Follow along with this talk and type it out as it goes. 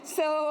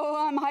So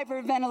I'm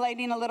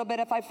hyperventilating a little bit.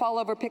 If I fall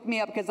over, pick me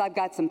up because I've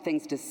got some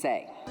things to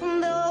say.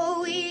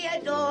 Though we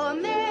adore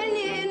men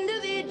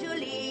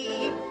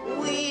individually,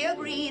 we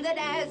agree that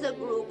as a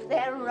group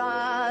they're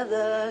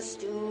rather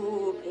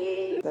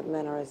stupid. That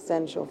men are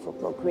essential for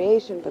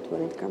procreation, but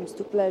when it comes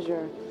to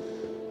pleasure,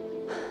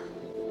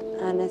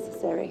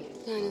 unnecessary.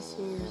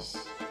 Dinosaurs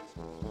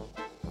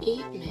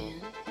eat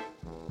man.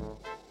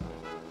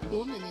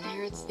 Woman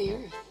inherits the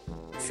earth.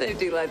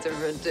 Safety lights are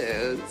for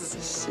dudes.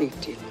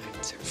 Safety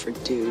lights are for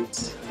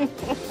dudes.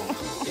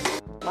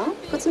 Well,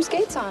 put some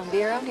skates on. Be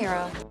your own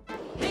hero.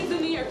 Hang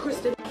in the air,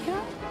 Kristen.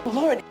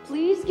 Lord.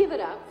 Please give it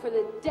up for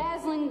the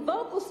dazzling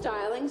vocal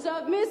stylings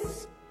of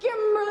Miss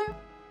Kimberly.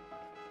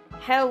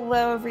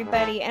 Hello,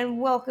 everybody, and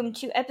welcome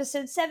to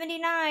episode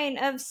 79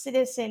 of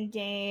Citizen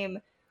Dame,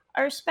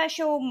 our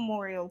special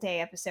Memorial Day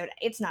episode.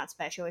 It's not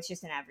special, it's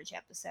just an average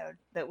episode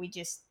that we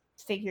just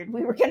figured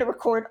we were going to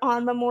record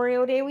on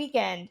Memorial Day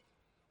weekend,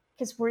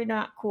 because we're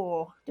not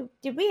cool.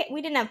 Did we?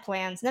 We didn't have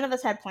plans. None of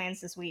us had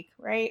plans this week,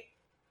 right?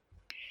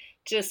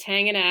 Just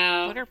hanging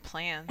out. What are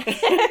plans?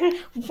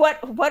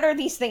 What are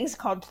these things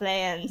called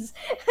plans?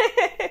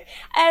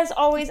 As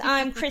always,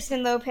 I'm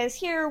Kristen Lopez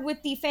here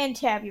with the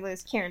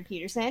fantabulous Karen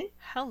Peterson.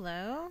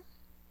 Hello.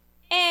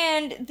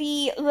 And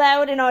the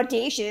loud and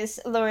audacious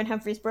Lauren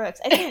Humphries Brooks.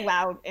 I say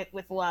loud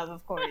with love,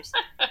 of course.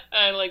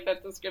 I like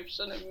that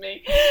description of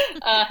me.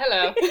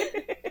 Hello.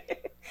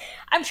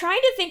 I'm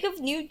trying to think of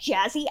new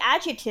jazzy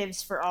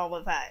adjectives for all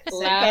of us.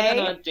 Loud okay? and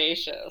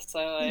audacious.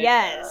 I like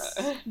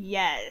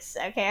Yes.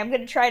 Okay, I'm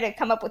going to try to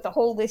come up with a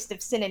whole list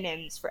of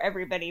synonyms for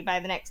everybody by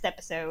the next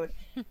episode.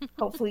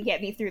 Hopefully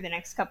get me through the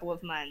next couple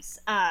of months.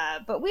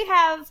 But we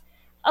have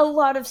a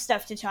lot of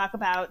stuff to talk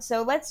about,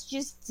 so let's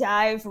just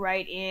dive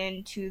right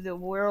into the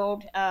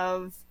world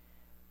of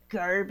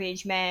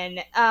Garbage Men.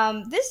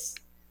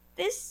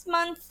 This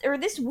month, or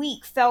this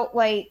week, felt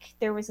like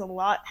there was a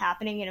lot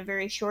happening in a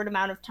very short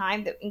amount of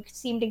time that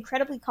seemed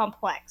incredibly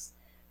complex.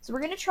 So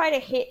we're going to try to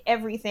hit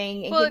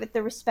everything and give it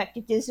the respect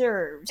it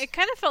deserves. It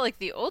kind of felt like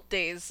the old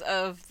days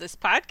of this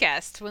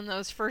podcast, when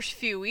those first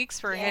few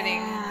weeks were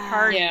hitting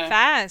hard and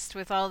fast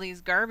with all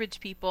these garbage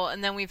people,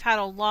 and then we've had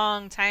a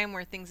long time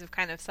where things have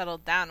kind of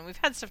settled down, and we've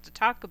had stuff to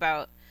talk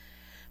about,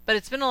 but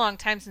it's been a long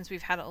time since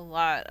we've had a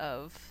lot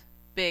of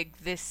big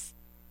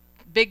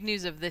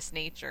news of this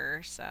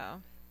nature,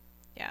 so...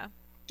 yeah.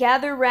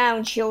 Gather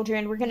round,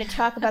 children. We're going to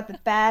talk about the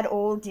bad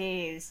old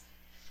days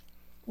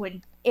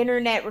when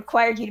internet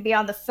required you to be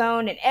on the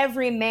phone and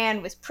every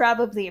man was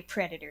probably a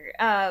predator.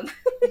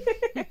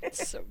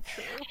 So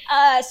true.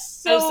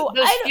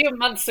 Those few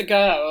months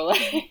ago.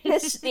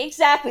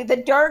 Exactly. The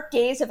dark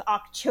days of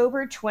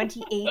October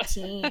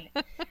 2018.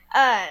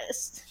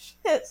 Let's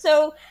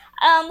start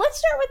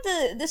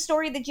with the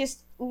story that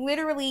just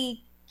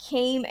literally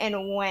came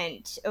and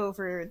went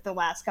over the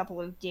last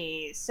couple of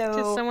days.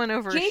 So someone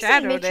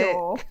overshadowed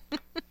Mitchell,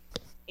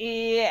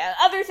 yeah,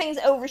 other things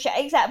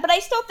overshadowed. Exactly, but I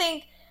still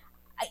think,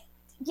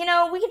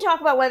 we can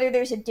talk about whether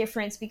there's a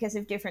difference because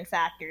of different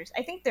factors.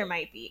 I think there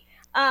might be.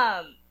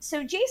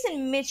 So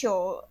Jason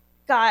Mitchell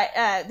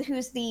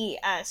who's the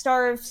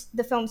star of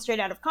the film Straight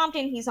Outta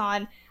Compton. He's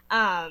on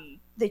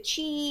The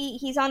Chi.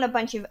 He's on a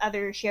bunch of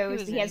other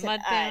shows. He has a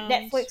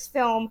Netflix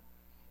film.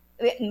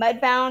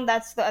 Mudbound,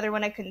 that's the other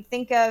one I couldn't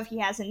think of. He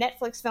has a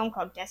Netflix film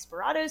called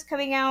Desperados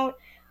coming out.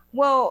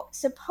 Well,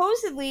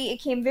 supposedly it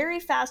came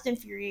very fast and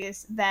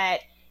furious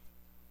that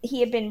he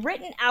had been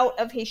written out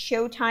of his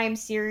Showtime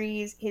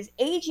series. His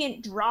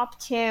agent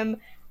dropped him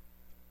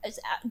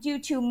due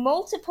to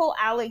multiple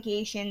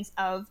allegations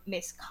of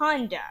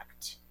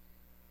misconduct.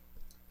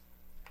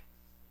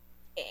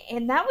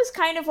 And that was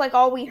kind of like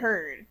all we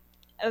heard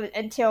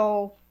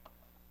until...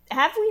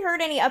 Have we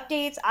heard any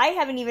updates? I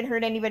haven't even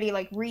heard anybody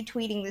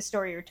retweeting the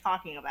story or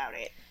talking about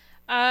it.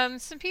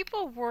 Some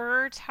people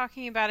were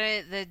talking about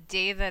it the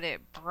day that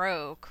it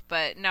broke,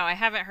 but no, I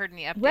haven't heard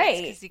any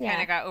updates because he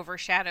kind of got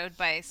overshadowed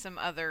by some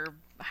other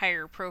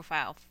higher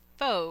profile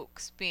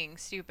folks being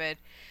stupid.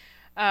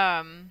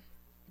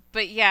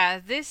 But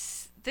yeah,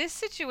 this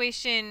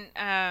situation,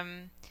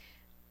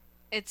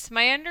 it's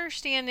my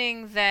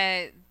understanding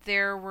that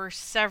there were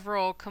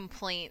several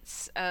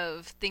complaints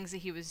of things that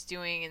he was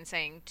doing and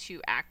saying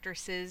to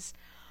actresses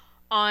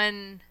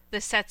on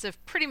the sets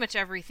of pretty much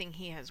everything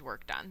he has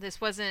worked on. This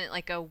wasn't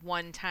like a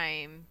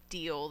one-time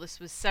deal. This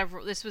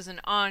was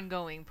an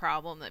ongoing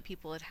problem that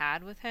people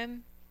had with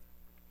him.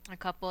 A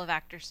couple of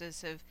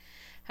actresses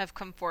have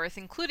come forth,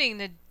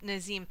 including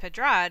Nazim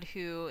Pedrad,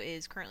 who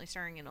is currently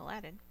starring in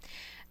Aladdin.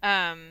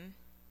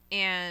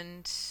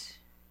 And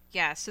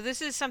yeah, so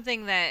this is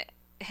something that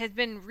had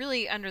been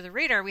really under the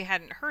radar. We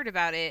hadn't heard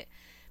about it,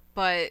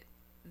 but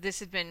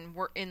this had been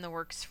in the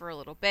works for a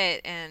little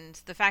bit,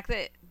 and the fact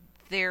that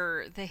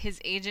his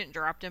agent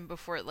dropped him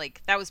before,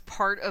 that was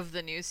part of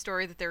the news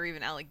story, that there were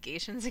even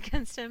allegations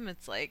against him.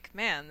 It's like,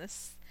 man,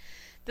 this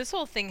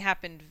whole thing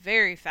happened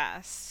very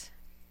fast.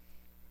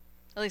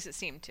 At least it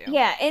seemed to.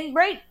 Yeah, and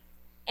right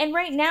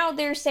now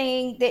they're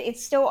saying that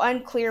it's still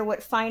unclear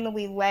what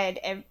finally led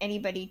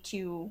anybody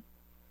to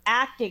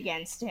act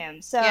against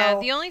him. So yeah,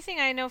 the only thing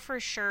I know for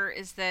sure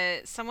is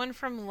that someone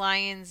from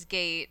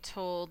Lionsgate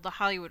told the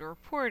Hollywood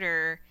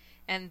Reporter,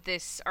 and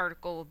this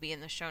article will be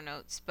in the show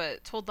notes,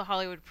 but told the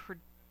Hollywood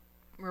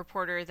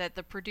Reporter that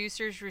the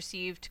producers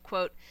received,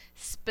 quote,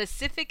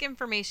 specific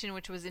information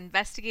which was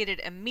investigated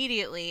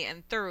immediately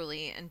and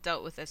thoroughly and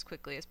dealt with as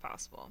quickly as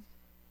possible.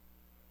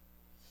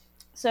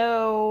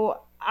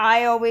 So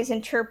I always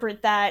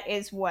interpret that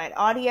as what?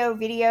 Audio,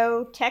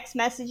 video, text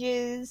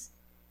messages.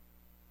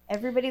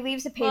 Everybody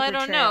leaves a paper Well, I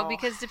don't trail. know,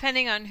 because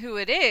depending on who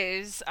it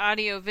is,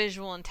 audio,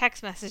 visual, and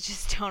text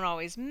messages don't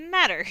always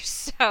matter.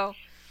 So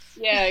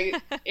Yeah,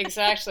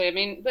 exactly. I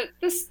mean,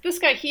 this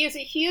guy,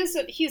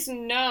 he's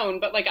known,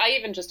 but like I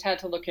even just had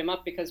to look him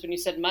up because when you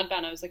said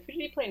Mudbound, I was like, who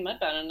did he play in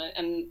Mudbound?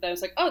 And I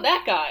was like, oh,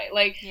 that guy.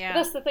 Like, yeah.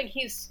 That's the thing.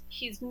 He's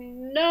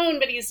known,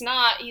 but he's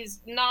not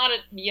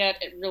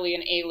yet really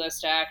an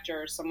A-list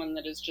actor or someone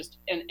that is just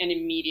an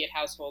immediate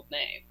household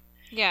name.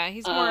 Yeah,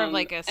 he's more of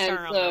like a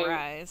star on the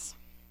rise.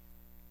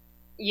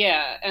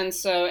 Yeah, and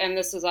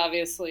this is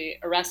obviously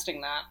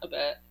arresting that a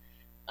bit.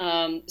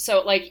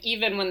 So like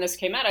even when this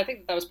came out, I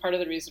think that was part of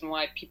the reason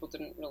why people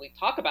didn't really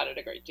talk about it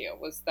a great deal,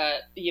 was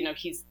that, you know,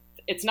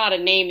 it's not a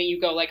name that you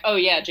go like, oh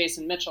yeah,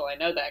 Jason Mitchell, I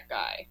know that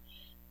guy.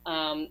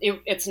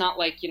 It's not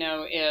like, you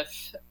know,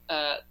 if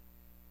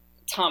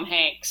Tom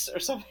Hanks or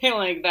something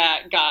like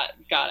that got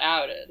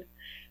outed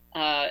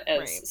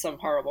as some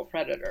horrible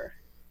predator.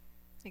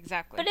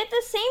 Exactly. But at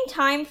the same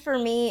time, for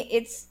me,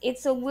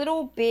 it's a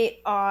little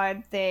bit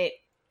odd that,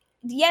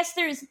 yes,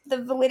 there's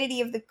the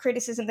validity of the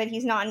criticism that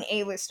he's not an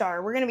A-list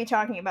star. We're going to be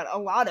talking about a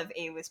lot of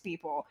A-list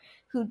people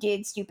who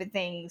did stupid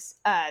things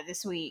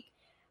this week.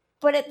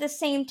 But at the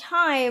same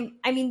time,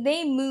 I mean,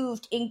 they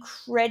moved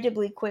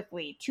incredibly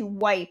quickly to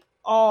wipe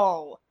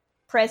all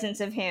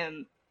presence of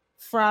him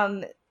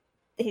from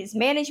his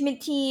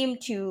management team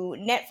to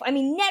Netflix. I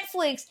mean,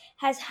 Netflix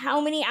has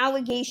how many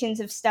allegations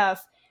of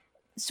stuff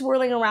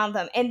swirling around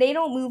them, and they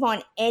don't move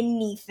on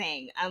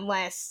anything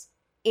unless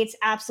it's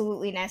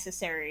absolutely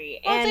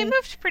necessary. Well, and they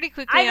moved pretty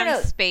quickly on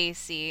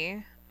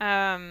Spacey.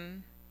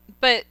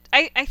 But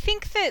I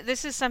think that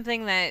this is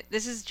something that,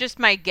 this is just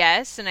my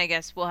guess, and I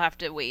guess we'll have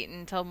to wait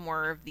until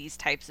more of these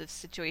types of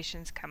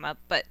situations come up.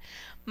 But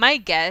my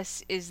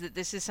guess is that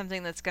this is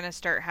something that's going to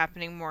start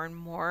happening more and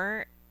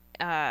more,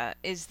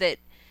 is that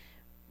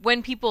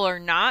when people are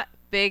not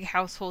big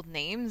household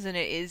names, and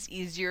it is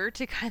easier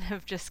to kind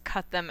of just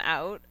cut them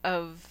out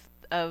of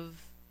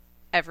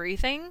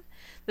everything,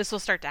 this will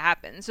start to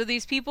happen. So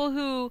these people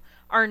who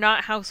are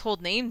not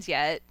household names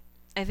yet,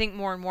 I think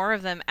more and more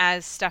of them,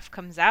 as stuff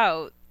comes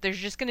out, there's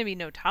just going to be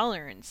no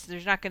tolerance.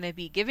 There's not going to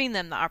be giving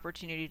them the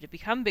opportunity to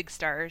become big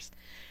stars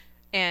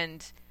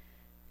and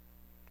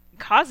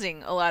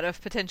causing a lot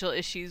of potential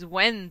issues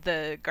when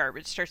the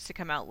garbage starts to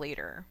come out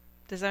later.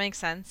 Does that make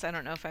sense? I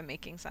don't know if I'm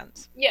making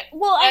sense. Yeah.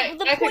 Well, I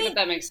think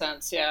that makes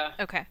sense. Yeah.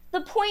 Okay.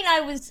 The point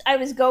I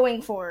was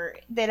going for,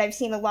 that I've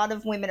seen a lot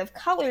of women of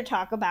color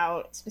talk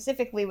about,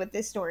 specifically with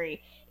this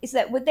story, is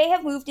that would they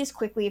have moved as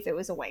quickly if it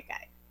was a white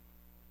guy?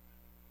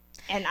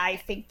 And I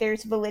think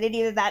there's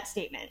validity to that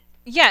statement.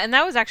 Yeah, and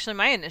that was actually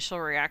my initial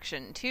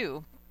reaction,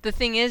 too. The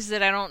thing is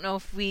that I don't know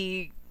if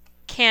we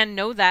can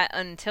know that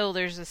until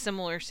there's a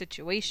similar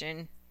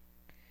situation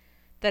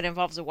that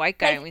involves a white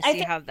guy, and we see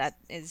how that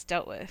is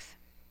dealt with.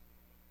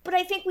 But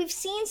I think we've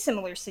seen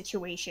similar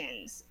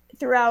situations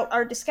throughout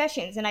our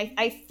discussions, and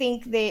I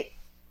think that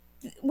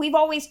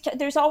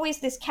there's always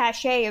this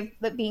cachet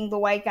of being the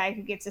white guy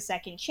who gets a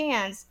second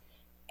chance,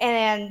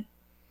 and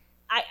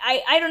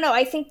I don't know.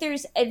 I think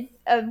there's a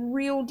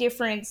real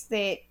difference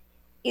that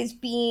is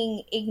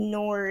being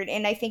ignored,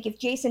 and I think if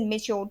Jason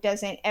Mitchell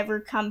doesn't ever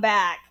come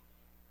back,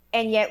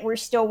 and yet we're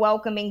still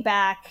welcoming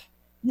back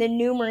the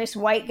numerous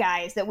white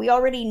guys that we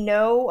already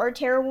know are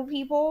terrible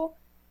people,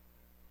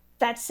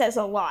 that says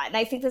a lot, and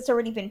I think that's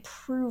already been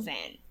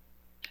proven.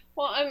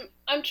 Well,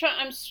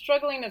 I'm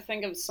struggling to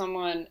think of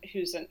someone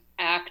who's an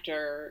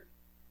actor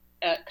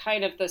at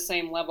kind of the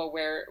same level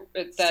where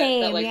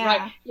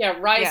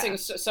rising.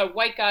 So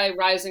white guy,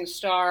 rising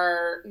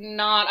star,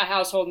 not a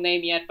household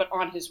name yet, but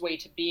on his way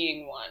to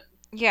being one.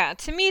 Yeah,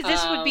 to me,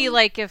 this would be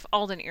like if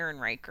Alden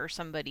Ehrenreich or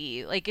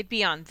somebody, like, it'd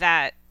be on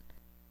that.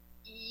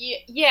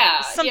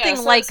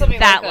 Something like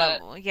that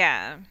level.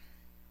 Yeah.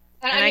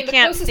 And I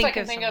can't think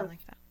of someone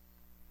like that.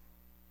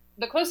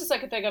 The closest I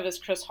could think of is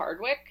Chris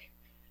Hardwick,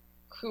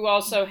 who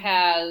also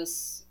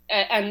has,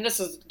 and this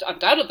is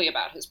undoubtedly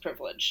about his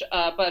privilege,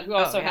 but who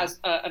also has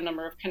a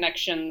number of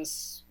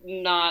connections,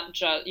 not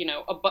just,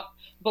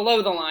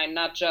 below the line,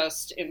 not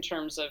just in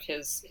terms of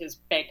his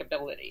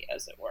bankability,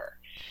 as it were.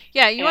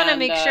 Yeah, you want to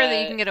make sure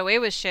that you can get away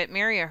with shit,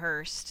 marry a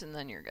Hearst, and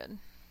then you're good.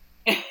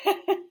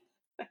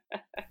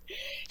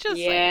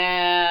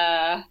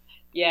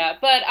 Yeah,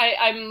 but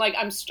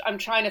I'm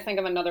trying to think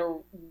of another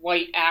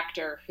white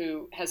actor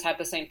who has had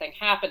the same thing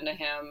happen to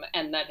him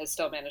and that has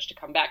still managed to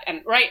come back.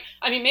 And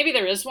maybe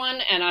there is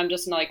one, and I'm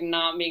just like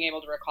not being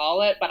able to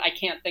recall it, but I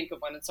can't think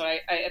of one. And so I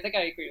think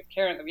I agree with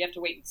Karen that we have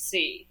to wait and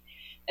see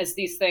as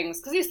these things,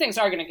 because these things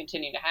are going to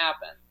continue to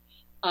happen.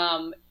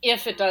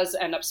 if it does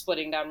end up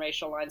splitting down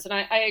racial lines. And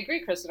I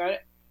agree, Kristen.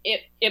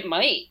 It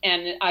might,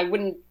 and I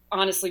wouldn't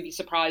honestly be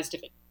surprised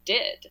if it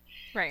did.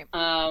 Right.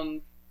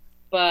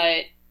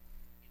 But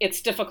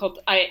it's difficult.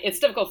 It's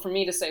difficult for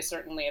me to say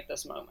certainly at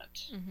this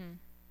moment. Mm-hmm.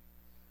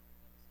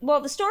 Well,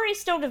 the story's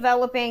still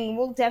developing.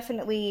 We'll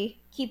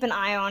definitely keep an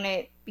eye on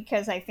it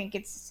because I think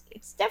it's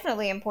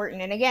definitely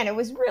important. And again, it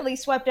was really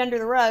swept under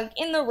the rug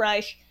in the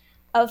rush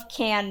of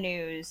Cannes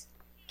news.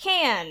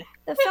 Cannes,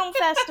 the film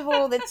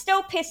festival that's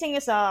still pissing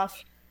us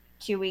off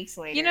 2 weeks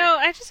later. You know,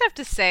 I just have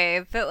to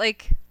say that,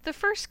 like, the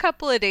first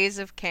couple of days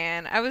of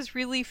Cannes, I was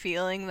really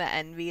feeling the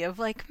envy of,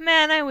 like,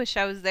 man, I wish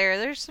I was there.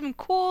 There's some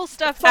cool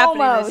stuff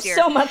happening this year.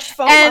 So much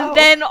FOMO. And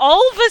then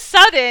all of a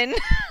sudden,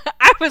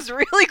 I was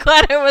really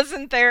glad I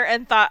wasn't there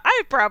and thought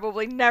I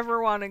probably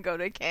never want to go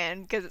to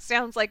Cannes because it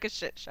sounds like a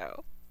shit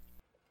show.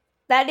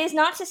 That is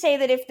not to say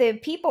that if the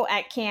people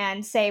at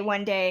Cannes say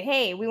one day,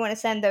 hey, we want to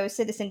send those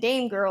Citizen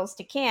Dame girls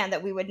to Cannes,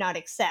 that we would not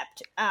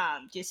accept.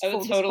 Just I full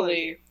would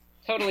disclosure.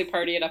 totally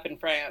party it up in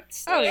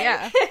France. Oh,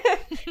 yeah.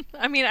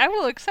 I mean, I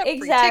will accept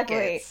free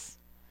tickets.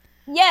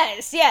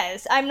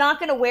 Yes. I'm not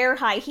going to wear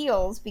high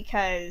heels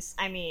because,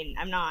 I mean,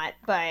 I'm not.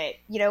 But,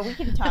 you know, we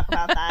can talk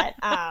about that.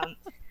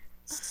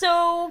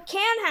 So,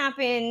 Cannes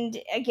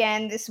happened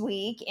again this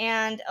week,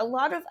 and a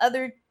lot of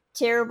other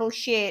terrible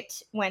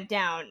shit went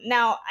down.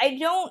 Now,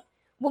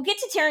 we'll get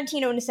to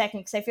Tarantino in a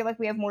second because I feel like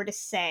we have more to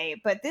say.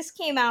 But this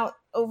came out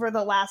over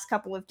the last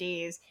couple of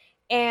days,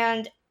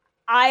 and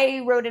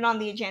I wrote it on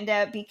the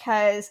agenda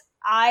because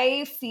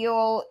I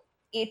feel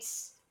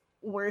it's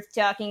worth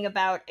talking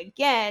about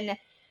again.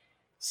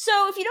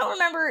 So if you don't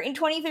remember, in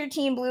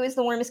 2013, Blue is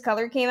the Warmest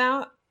Color came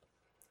out.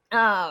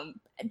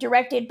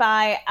 Directed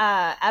by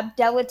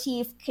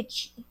Abdelatif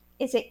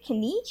is it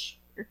Kanich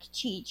or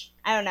Kachich?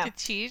 I don't know.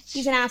 Kachich?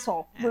 He's an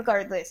asshole,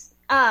 regardless.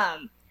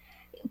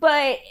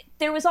 But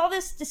there was all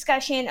this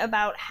discussion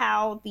about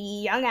how the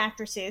young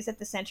actresses at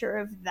the center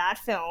of that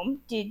film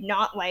did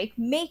not like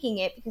making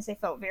it because they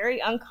felt very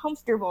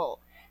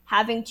uncomfortable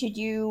having to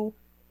do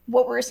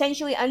what were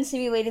essentially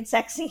unsimulated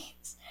sex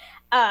scenes.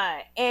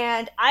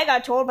 And I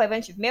got told by a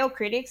bunch of male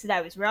critics that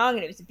I was wrong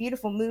and it was a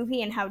beautiful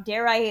movie and how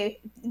dare I,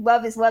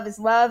 love is love is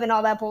love and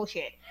all that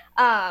bullshit.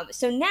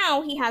 So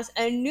now he has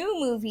a new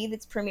movie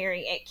that's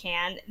premiering at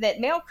Cannes that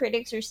male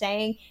critics are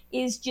saying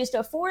is just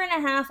a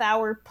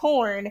 4.5-hour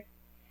porn.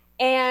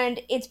 And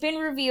it's been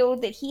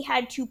revealed that he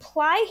had to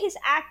ply his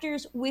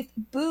actors with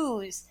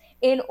booze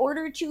in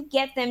order to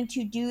get them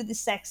to do the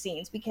sex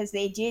scenes because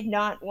they did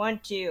not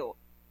want to.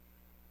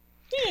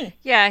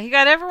 Yeah, he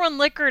got everyone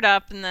liquored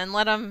up and then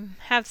let them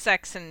have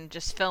sex and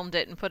just filmed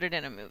it and put it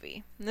in a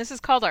movie. And this is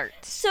called art.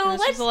 So and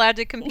this was allowed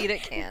to compete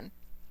at Cannes.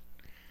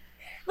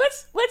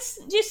 Let's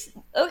just,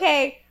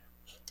 okay,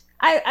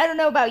 I don't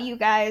know about you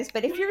guys,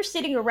 but if you're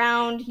sitting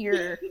around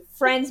your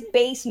friend's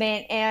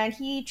basement and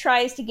he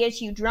tries to get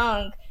you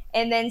drunk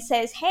and then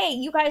says, hey,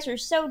 you guys are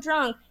so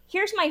drunk,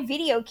 here's my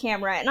video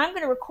camera and I'm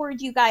going to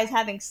record you guys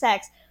having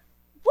sex,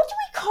 what do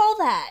we call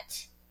that?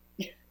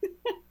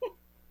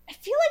 I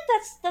feel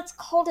like that's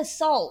called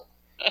assault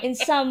in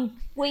some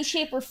way,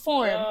 shape, or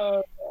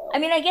form. I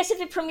mean, I guess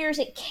if it premieres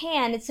at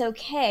Cannes, it's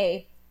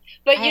okay.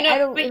 But I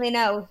don't really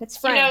know. It's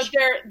French. You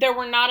know, there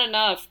were not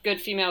enough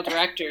good female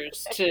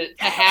directors to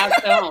have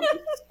films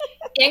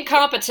in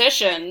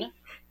competition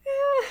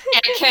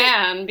at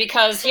Cannes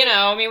because, you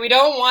know, I mean, we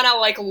don't want to,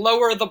 like,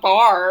 lower the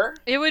bar.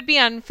 It would be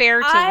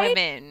unfair to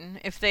women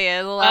if they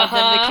allowed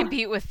them to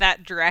compete with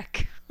that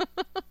dreck.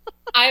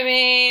 I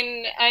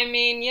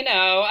mean, you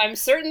know, I'm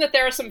certain that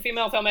there are some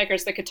female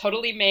filmmakers that could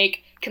totally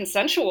make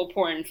consensual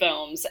porn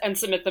films and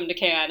submit them to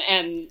Cannes,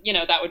 and, you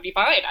know, that would be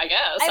fine, I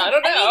guess. I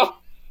don't know.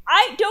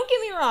 Don't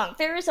get me wrong.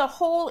 There is a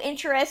whole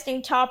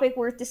interesting topic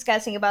worth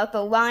discussing about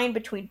the line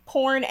between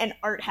porn and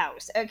art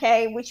house,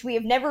 okay? Which we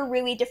have never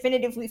really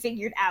definitively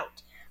figured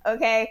out,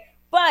 okay?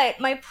 But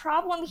my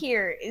problem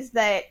here is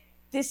that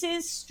this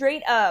is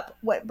straight up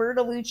what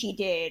Bertolucci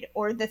did,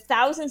 or the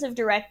thousands of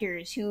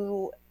directors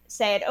who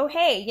said, oh,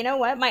 hey, you know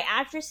what? My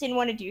actress didn't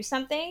want to do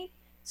something,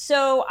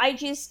 so I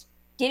just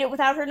did it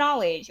without her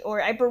knowledge,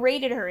 or I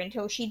berated her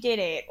until she did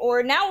it,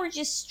 or now we're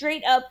just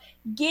straight up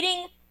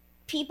getting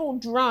people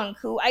drunk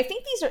who I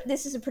think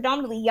this is a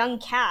predominantly young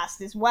cast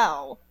as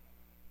well,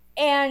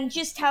 and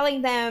just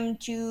telling them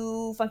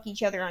to fuck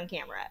each other on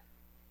camera.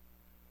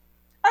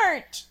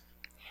 Art.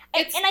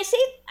 And I say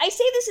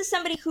this as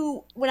somebody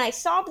who, when I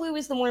saw Blue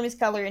is the Warmest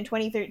Color in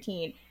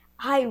 2013,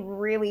 I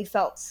really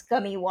felt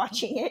scummy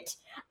watching it.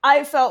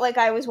 I felt like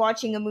I was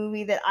watching a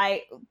movie that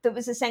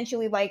was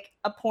essentially like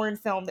a porn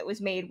film that was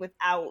made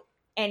without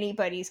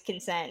anybody's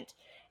consent.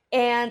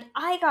 And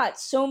I got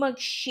so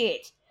much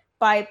shit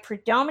by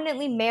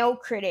predominantly male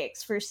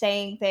critics for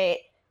saying that,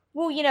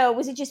 well, you know,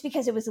 was it just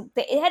because it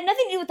had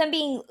nothing to do with them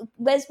being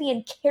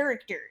lesbian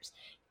characters.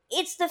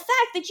 It's the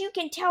fact that you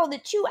can tell the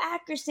two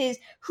actresses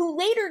who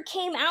later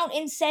came out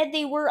and said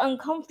they were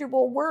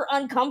uncomfortable were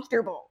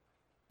uncomfortable.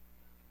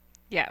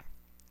 Yeah.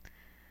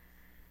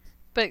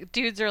 But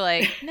dudes are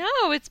like,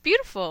 no, it's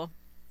beautiful.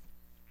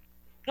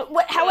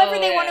 However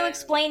they want to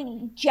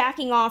explain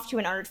jacking off to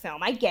an art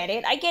film. I get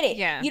it.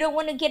 Yeah. You don't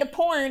want to get a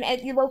porn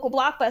at your local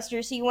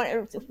Blockbuster, so you want,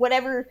 or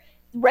whatever,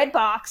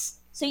 Redbox,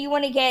 so you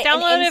want to get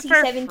Download an it for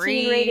NC-17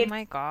 free. rated.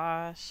 My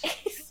gosh.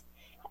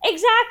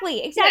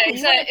 Exactly.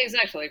 Yeah,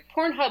 exactly.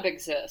 Pornhub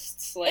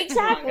exists. Like,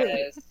 Exactly. Come on,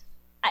 guys.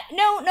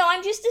 No,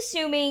 I'm just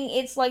assuming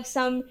it's like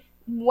some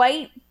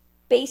white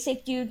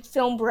basic dude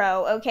film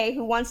bro, okay,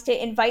 who wants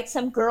to invite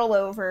some girl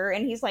over,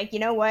 and he's like, you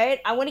know what?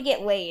 I want to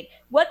get laid.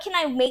 What can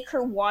I make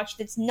her watch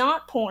that's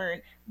not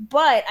porn,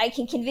 but I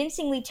can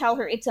convincingly tell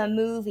her it's a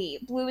movie?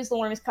 Blue is the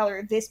warmest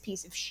color. This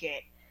piece of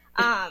shit.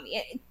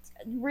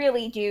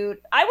 Really, dude.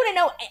 I want to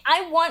know.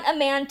 I want a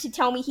man to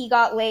tell me he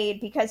got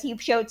laid because he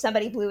showed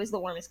somebody blue is the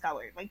warmest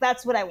color. Like,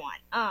 that's what I want.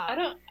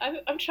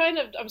 I'm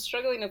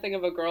struggling to think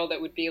of a girl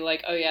that would be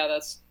like, oh yeah,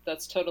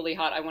 that's totally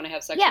hot. I want to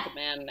have sex with a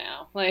man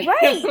now. Like,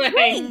 right.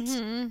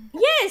 Mm-hmm.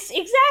 Yes,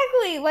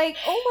 exactly. Like,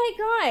 oh my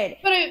god.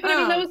 But I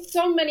mean, that was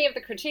so many of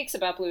the critiques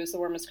about Blue is the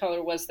Warmest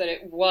Color was that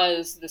it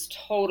was this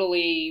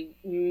totally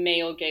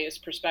male gaze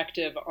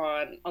perspective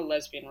on a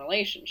lesbian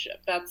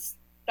relationship. That's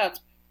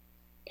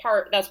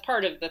part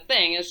of the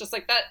thing. It's just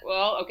like that.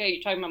 Well, okay,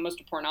 you're talking about most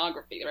of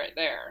pornography right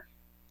there.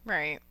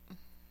 Right.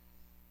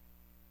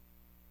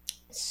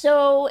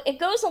 So it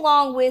goes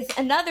along with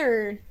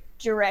another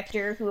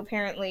director who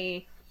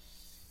apparently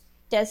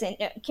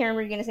doesn't. Karen,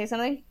 were you going to say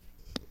something?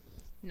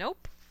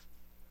 Nope.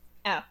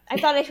 Oh, I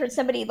thought I heard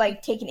somebody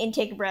like take an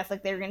intake of breath,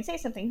 like they were going to say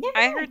something. No,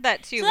 I heard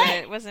that too, but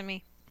it wasn't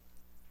me.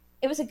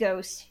 It was a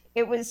ghost.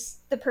 It was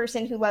the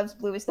person who loves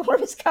blue is the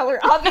warmest color,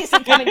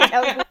 obviously coming to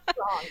tell you wrong.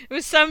 It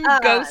was some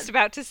ghost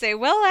about to say,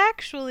 well,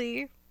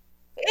 actually.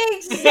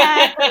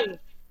 Exactly.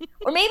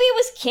 Or maybe it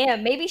was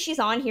Kim. Maybe she's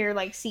on here,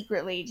 like,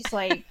 secretly, just,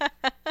 like,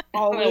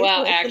 always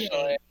well, listening.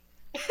 actually.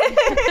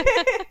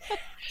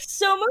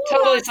 So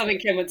totally something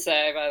Kim would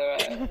say, by the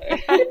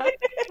way.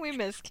 We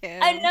miss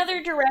Kim.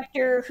 Another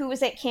director who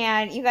was at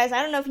Cannes. You guys,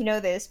 I don't know if you know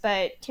this,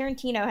 but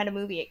Tarantino had a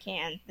movie at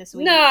Cannes this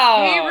week.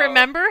 No! Do you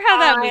remember how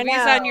that I movie's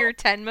know. on your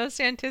 10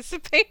 most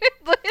anticipated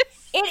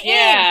list?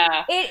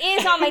 It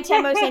is on my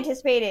 10 most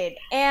anticipated.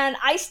 And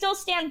I still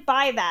stand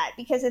by that,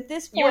 because at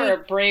this point... You're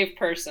a brave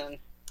person.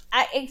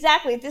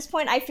 Exactly. At this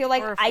point, I feel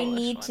like I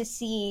need one. to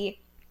see...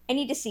 I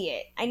need to see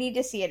it. I need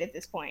to see it at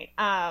this point.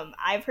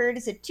 I've heard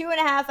it's a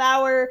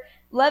 2.5-hour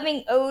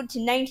loving ode to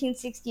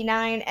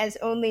 1969 as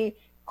only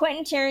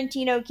Quentin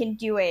Tarantino can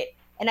do it.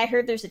 And I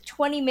heard there's a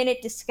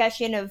 20-minute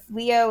discussion of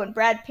Leo and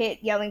Brad Pitt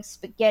yelling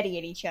spaghetti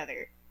at each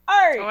other.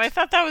 Art! Oh, I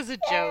thought that was a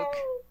joke.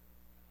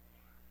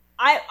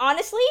 I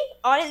honestly,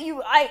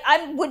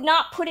 I would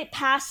not put it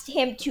past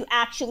him to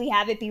actually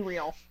have it be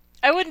real.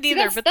 I wouldn't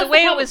either, but the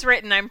way it was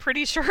written, I'm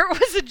pretty sure it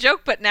was a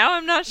joke, but now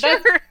I'm not sure.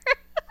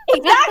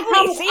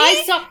 Exactly. See?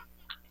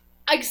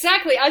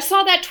 I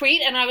saw that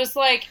tweet and I was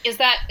like, is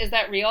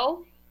that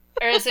real?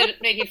 Or is it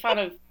making fun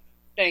of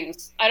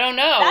things? I don't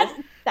know.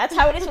 That's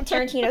how it is with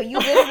Tarantino. You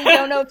literally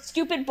don't know if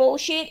stupid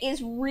bullshit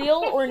is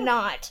real or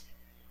not.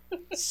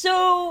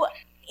 So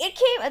it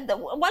came.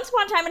 Once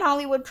Upon a Time in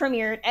Hollywood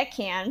premiered at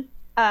Cannes.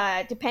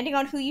 Depending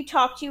on who you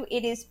talk to,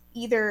 it is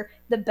either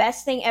the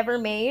best thing ever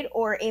made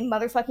or a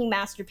motherfucking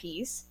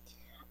masterpiece.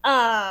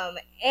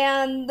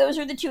 And those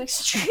are the two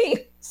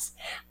extremes.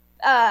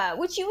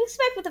 Which you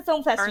expect with a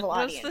film festival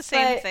Aren't audience. those the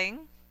same thing?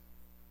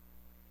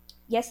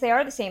 Yes, they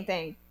are the same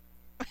thing.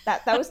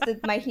 That was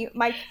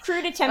my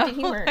crude attempt at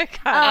humor. My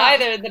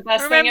God. Either the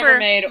best thing ever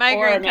made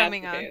or a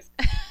coming masterpiece.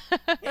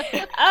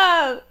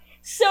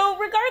 So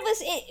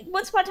regardless,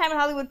 Once Upon a Time in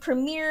Hollywood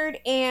premiered,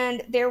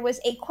 and there was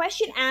a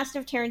question asked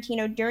of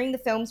Tarantino during the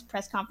film's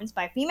press conference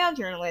by a female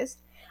journalist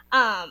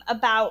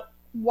about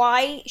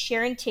why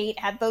Sharon Tate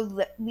had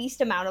the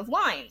least amount of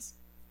lines.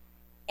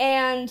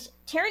 And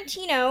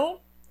Tarantino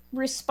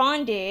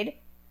responded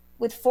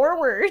with 4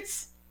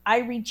 words: "I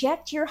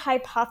reject your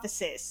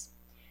hypothesis."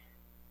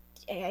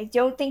 I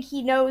don't think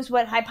he knows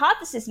what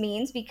hypothesis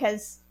means,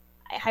 because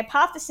a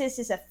hypothesis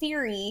is a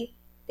theory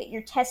that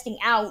you're testing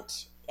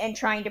out and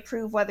trying to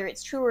prove whether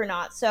it's true or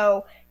not.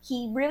 So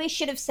he really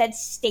should have said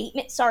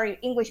statement. Sorry,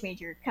 English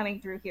major coming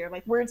through here.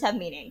 Like, words have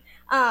meaning.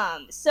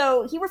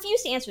 So he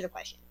refused to answer the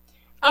question.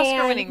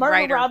 Oscar-winning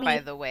writer, Robbie, by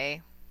the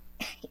way.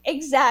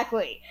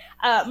 Exactly.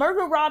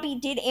 Margot Robbie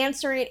did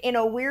answer it in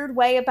a weird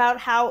way about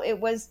how it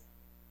was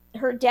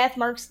her death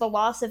marks the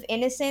loss of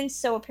innocence.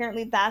 So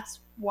apparently that's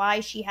why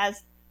she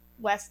has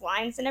less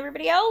lines than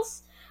everybody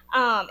else.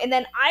 And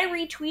then I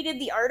retweeted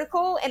the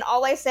article, and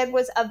all I said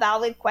was a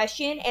valid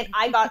question, and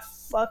I got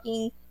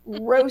fucking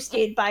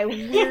roasted by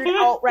weird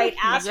alt-right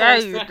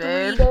assholes for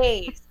 3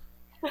 days.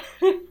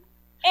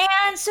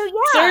 And so, yeah.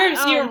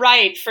 Serves you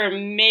right for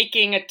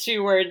making a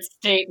 2-word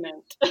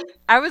statement.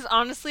 I was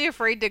honestly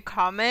afraid to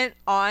comment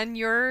on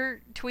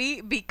your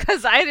tweet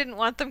because I didn't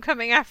want them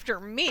coming after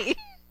me.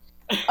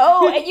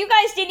 Oh, and you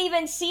guys didn't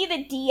even see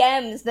the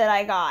DMs that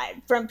I got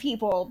from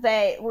people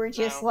that were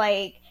just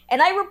like...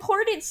 And I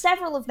reported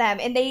several of them,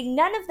 and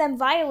none of them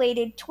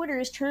violated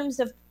Twitter's terms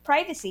of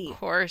privacy. Of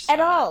course at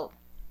not. all.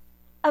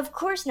 Of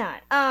course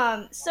not.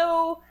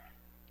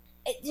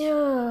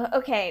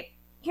 Okay.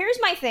 here's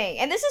my thing,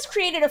 and this has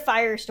created a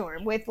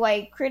firestorm with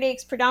like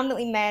critics,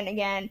 predominantly men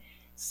again,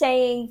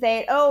 saying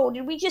that, oh,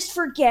 did we just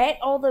forget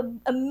all the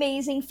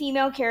amazing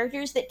female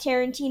characters that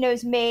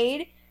Tarantino's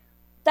made?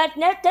 That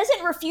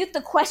doesn't refute the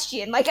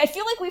question. Like, I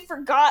feel like we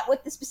forgot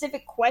what the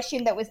specific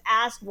question that was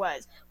asked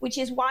was, which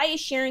is, why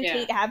is Sharon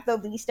Tate have the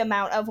least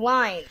amount of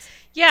lines?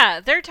 Yeah,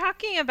 they're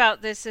talking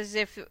about this as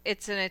if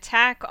it's an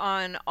attack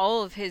on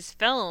all of his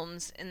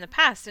films in the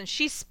past. And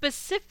she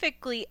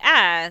specifically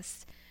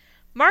asked,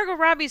 Margot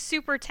Robbie's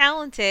super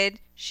talented.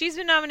 She's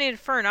been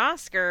nominated for an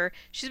Oscar.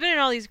 She's been in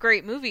all these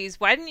great movies.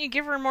 Why didn't you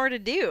give her more to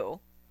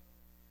do?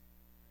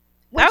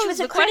 Which was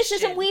a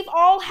criticism we've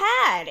all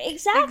had.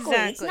 Exactly.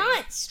 It's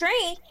not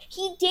strange.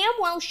 He damn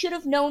well should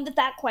have known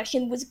that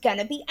question was going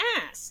to be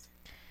asked.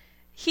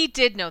 He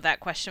did know that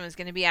question was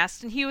going to be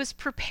asked, and he was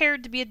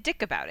prepared to be a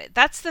dick about it.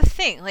 That's the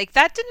thing. Like,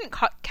 that didn't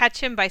catch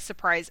him by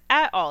surprise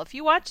at all. If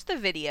you watch the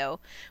video,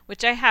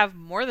 which I have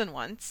more than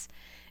once,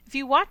 if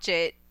you watch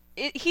it,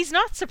 he's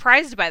not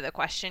surprised by the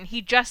question.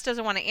 He just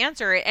doesn't want to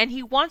answer it, and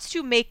he wants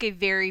to make a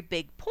very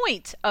big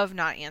point of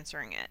not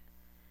answering it.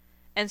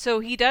 And so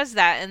he does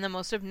that in the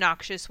most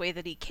obnoxious way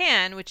that he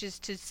can, which is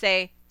to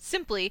say,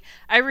 simply,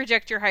 I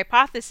reject your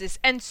hypothesis,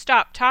 and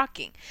stop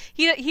talking.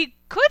 He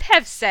could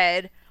have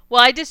said,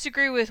 well, I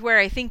disagree with where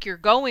I think you're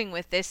going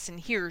with this, and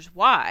here's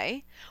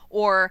why.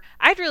 Or,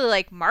 I'd really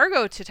like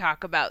Margot to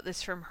talk about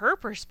this from her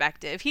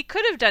perspective. He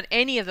could have done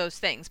any of those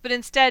things, but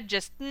instead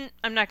just,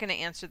 I'm not going to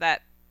answer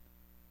that.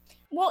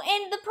 Well,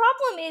 and the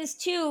problem is,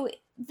 too,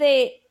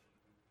 that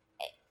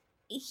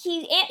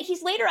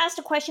he's later asked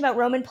a question about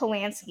Roman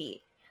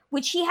Polanski,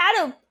 which he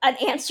had an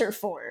answer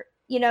for,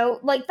 you know,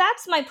 like,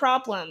 that's my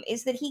problem,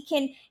 is that he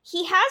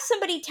has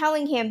somebody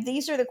telling him,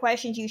 these are the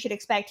questions you should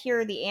expect, here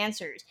are the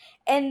answers.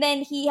 And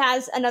then he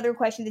has another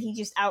question that he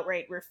just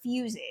outright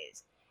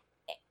refuses.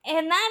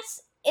 And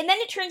then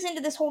it turns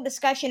into this whole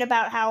discussion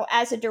about how,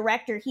 as a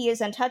director, he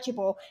is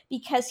untouchable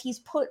because he's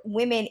put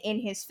women in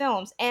his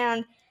films.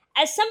 And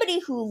as somebody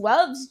who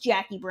loves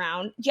Jackie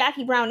Brown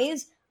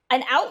is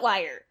an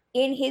outlier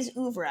in his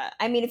oeuvre.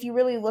 I mean, if you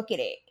really look at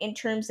it in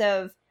terms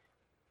of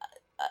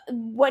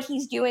what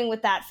he's doing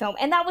with that film.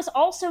 And that was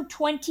also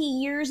 20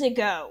 years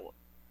ago.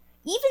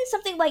 Even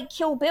something like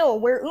Kill Bill,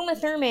 where Uma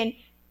Thurman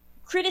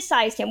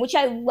criticized him, which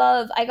I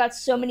love. I got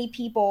so many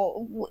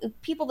people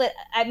that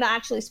I'm not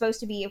actually supposed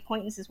to be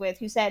acquaintances with,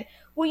 who said,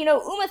 well, you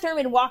know, Uma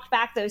Thurman walked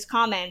back those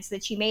comments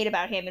that she made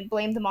about him and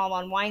blamed them all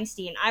on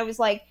Weinstein. I was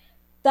like,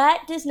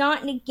 that does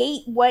not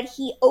negate what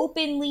he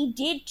openly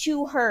did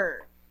to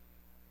her.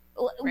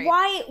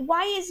 Right.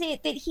 Why is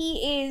it that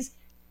he is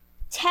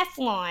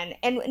Teflon,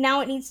 and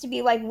now it needs to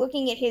be like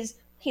looking at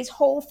his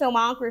whole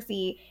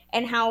filmography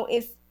and how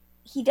if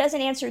he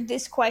doesn't answer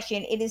this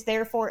question, it is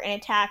therefore an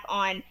attack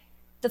on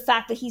the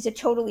fact that he's a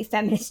totally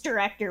feminist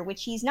director,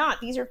 which he's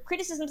not. These are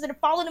criticisms that have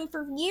followed him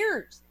for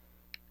years.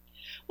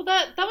 Well,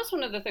 that was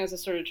one of the things that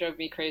sort of drove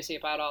me crazy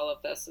about all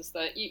of this, is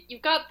that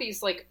you've got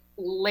these like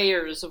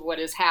layers of what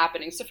is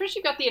happening. So first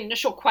you've got the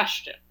initial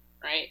question,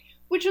 right?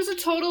 Which was a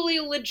totally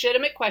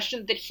legitimate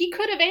question that he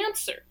could have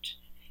answered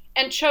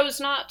and chose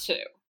not to.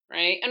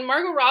 Right? And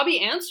Margot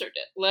Robbie answered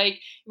it. Like,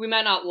 we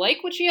might not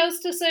like what she has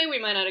to say, we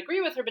might not agree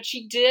with her, but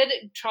she did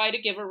try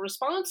to give a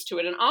response to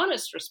it, an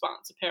honest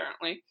response,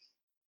 apparently.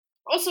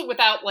 Also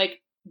without,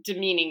 like,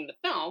 demeaning the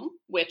film,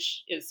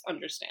 which is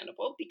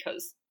understandable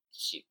because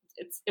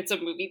it's a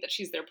movie that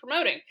she's there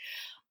promoting.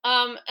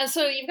 And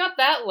so you've got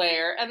that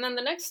layer, and then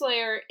the next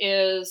layer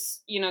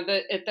is, you know,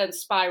 it then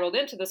spiraled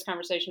into this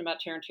conversation about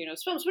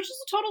Tarantino's films, which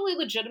is a totally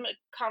legitimate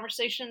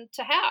conversation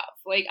to have.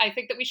 Like, I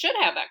think that we should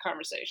have that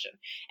conversation,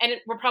 and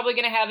we're probably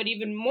going to have it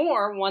even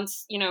more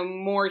once, you know,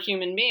 more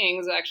human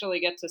beings actually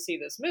get to see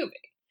this movie.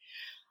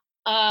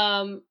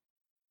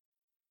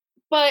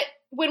 But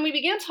when we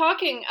began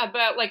talking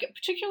about, like,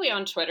 particularly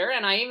on Twitter,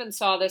 and I even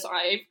saw this,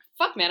 I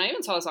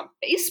even saw this on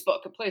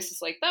Facebook and places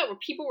like that, where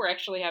people were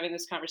actually having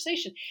this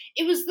conversation.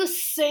 It was the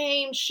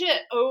same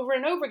shit over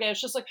and over again.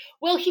 It's just like,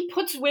 well, he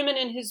puts women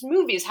in his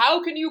movies.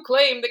 How can you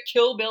claim that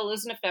Kill Bill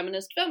isn't a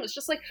feminist film? It's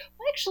just like,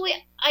 well, actually,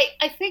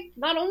 I think,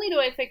 not only do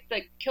I think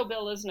that Kill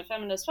Bill isn't a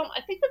feminist film,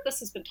 I think that this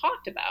has been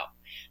talked about.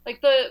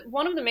 Like,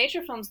 one of the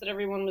major films that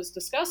everyone was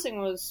discussing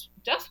was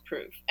Death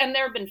Proof. And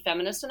there have been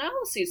feminist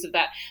analyses of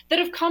that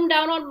have come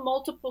down on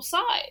multiple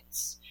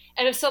sides.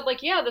 And have said,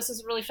 like, yeah, this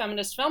is a really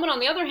feminist film. And on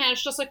the other hand,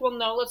 it's just like, well,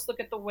 no, let's look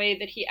at the way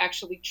that he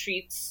actually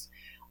treats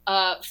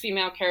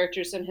female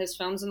characters in his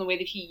films and the way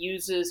that he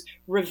uses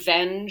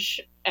revenge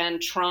and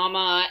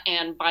trauma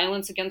and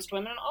violence against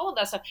women and all of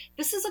that stuff.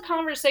 This is a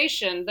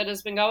conversation that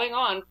has been going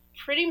on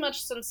pretty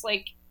much since,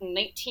 like,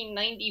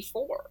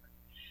 1994.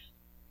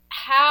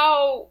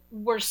 How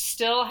we're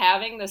still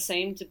having the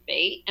same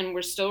debate and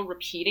we're still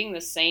repeating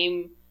the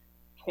same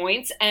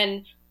points,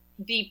 and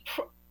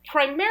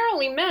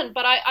primarily men,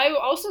 but I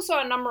also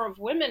saw a number of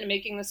women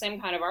making the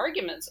same kind of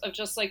arguments of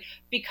just like,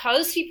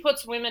 because he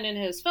puts women in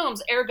his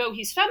films, ergo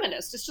he's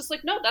feminist. It's just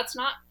like, no,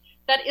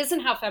 that isn't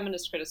how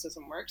feminist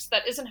criticism works.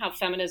 That isn't how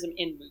feminism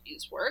in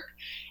movies work.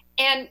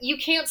 And you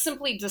can't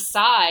simply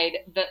decide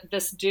that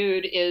this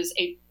dude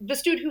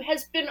who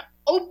has been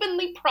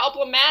openly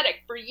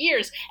problematic for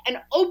years and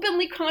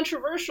openly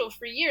controversial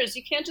for years.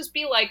 You can't just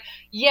be like,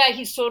 yeah,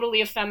 he's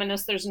totally a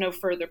feminist. There's no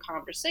further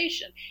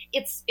conversation.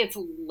 It's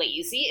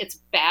lazy. It's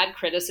bad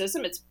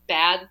criticism. It's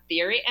bad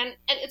theory. And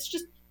it's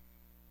just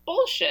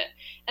bullshit.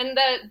 And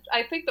that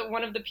I think that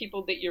one of the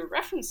people that you're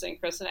referencing,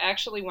 Kristen,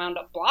 actually wound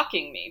up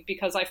blocking me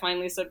because I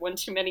finally said one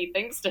too many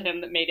things to him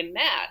that made him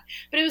mad.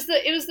 But it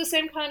was the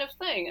same kind of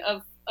thing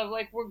of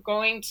like, we're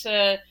going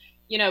to,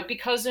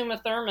 because Uma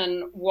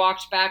Thurman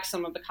walked back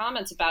some of the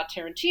comments about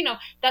Tarantino,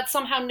 that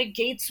somehow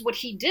negates what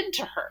he did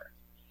to her.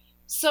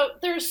 So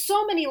there's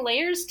so many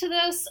layers to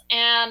this,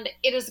 and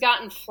it has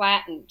gotten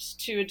flattened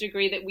to a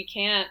degree that we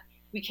can't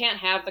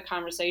have the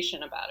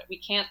conversation about it. We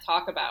can't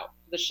talk about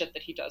the shit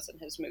that he does in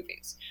his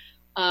movies.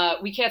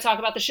 We can't talk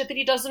about the shit that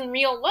he does in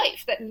real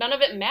life, that none of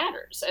it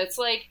matters. It's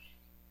like,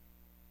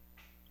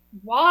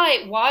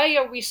 why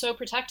are we so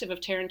protective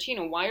of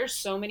Tarantino? Why are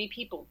so many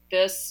people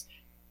this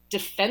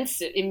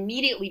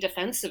immediately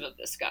defensive of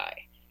this guy?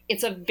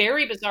 It's a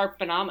very bizarre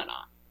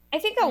phenomenon. I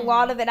think a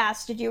lot of it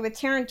has to do with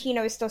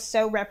Tarantino is still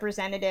so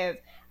representative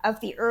of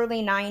the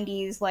early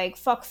 90s, like,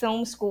 fuck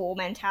film school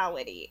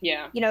mentality.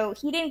 Yeah.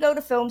 He didn't go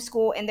to film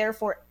school, and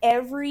therefore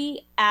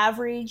every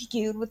average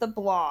dude with a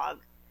blog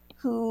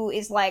who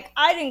is like,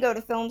 I didn't go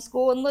to film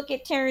school, and look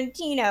at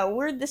Tarantino,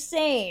 we're the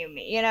same.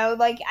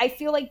 I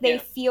feel like they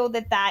feel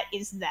that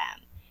is them.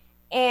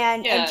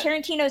 And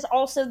Tarantino is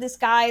also this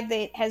guy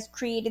that has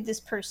created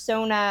this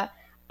persona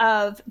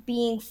of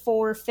being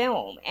for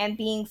film and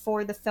being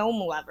for the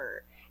film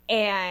lover.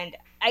 And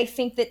I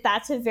think that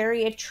that's a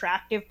very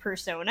attractive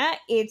persona.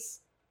 It's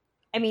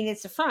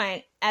a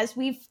front. As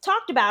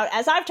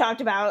I've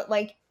talked about,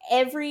 like,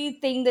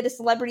 everything that a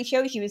celebrity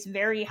shows you is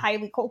very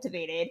highly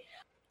cultivated.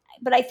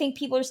 But I think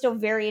people are still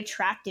very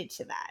attracted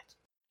to that.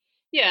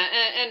 Yeah,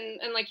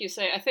 and like you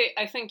say,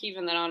 I think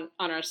even that on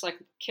our site,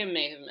 Kim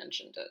may have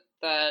mentioned it,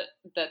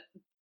 that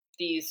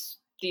these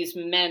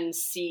men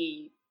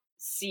see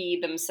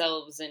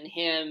themselves in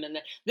him, and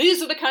that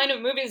these are the kind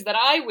of movies that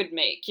I would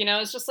make.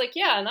 It's just like,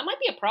 yeah, and that might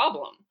be a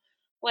problem.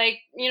 Like,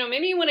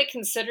 maybe you want to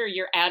consider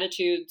your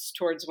attitudes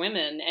towards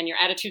women and your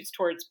attitudes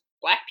towards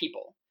Black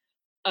people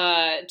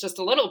just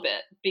a little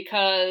bit,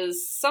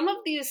 because some of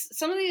these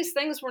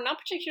things were not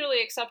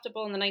particularly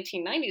acceptable in the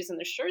 1990s, and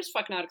they're sure as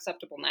fuck not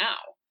acceptable now.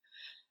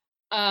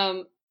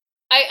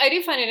 I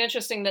do find it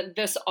interesting that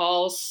this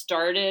all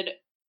started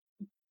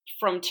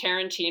from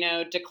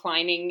Tarantino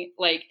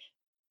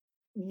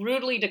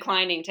rudely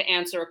declining to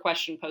answer a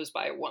question posed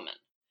by a woman.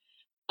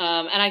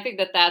 And I think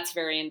that that's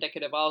very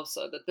indicative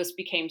also, that this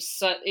became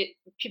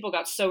people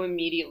got so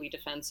immediately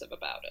defensive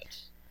about it.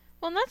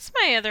 Well, that's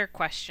my other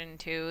question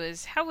too,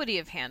 is how would he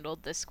have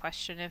handled this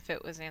question if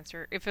it was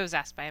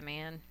asked by a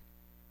man?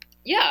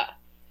 Yeah.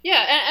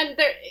 Yeah. And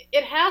there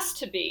has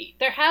to be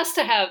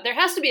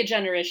a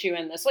gender issue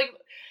in this. Like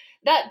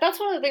that's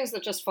one of the things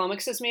that just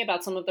flummoxes me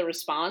about some of the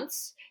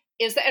response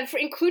is that, and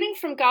including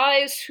from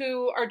guys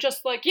who are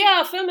just like,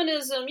 yeah,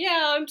 feminism,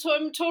 yeah, I'm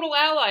total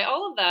ally,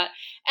 all of that.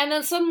 And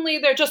then suddenly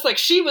they're just like,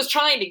 she was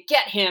trying to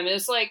get him.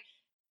 It's like,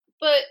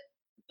 but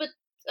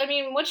I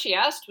mean, what she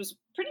asked was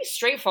pretty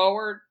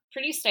straightforward,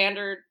 pretty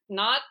standard,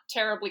 not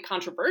terribly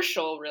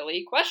controversial,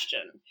 really,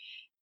 question.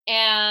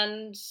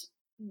 And,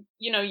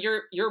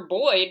 your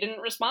boy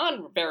didn't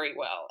respond very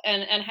well.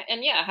 And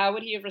yeah, how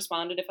would he have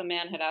responded if a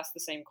man had asked the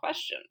same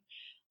question?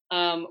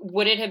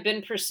 Would it have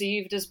been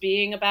perceived as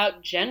being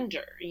about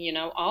gender?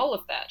 All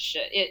of that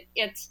shit.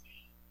 It's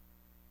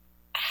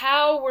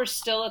how we're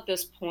still at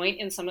this point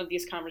in some of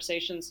these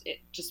conversations. It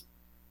just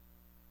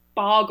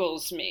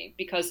boggles me,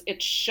 because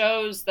it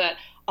shows that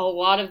a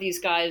lot of these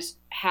guys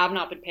have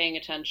not been paying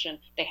attention.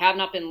 They have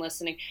not been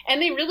listening. And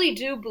they really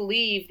do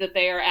believe that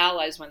they are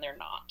allies when they're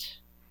not.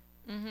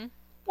 Mm-hmm.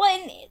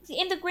 Well,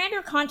 in the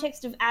grander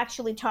context of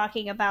actually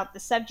talking about the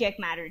subject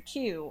matter,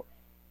 too,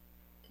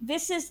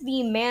 this is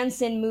the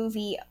Manson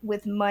movie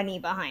with money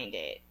behind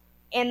it.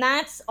 And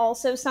that's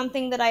also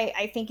something that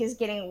I think is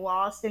getting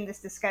lost in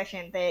this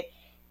discussion, that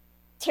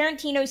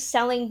Tarantino's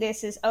selling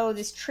this as,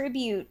 this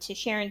tribute to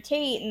Sharon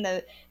Tate,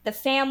 and the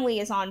family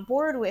is on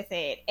board with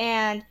it.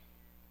 And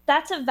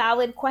that's a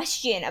valid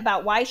question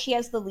about why she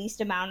has the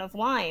least amount of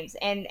lines.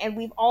 And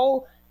we've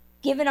all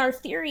given our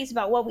theories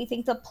about what we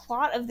think the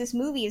plot of this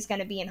movie is going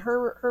to be and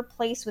her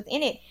place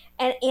within it.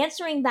 And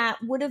answering that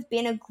would have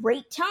been a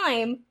great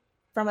time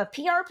from a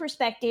PR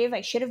perspective.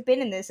 I should have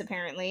been in this,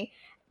 apparently,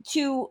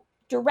 to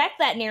direct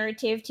that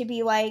narrative to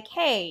be like,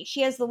 hey,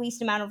 she has the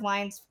least amount of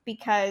lines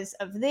because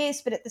of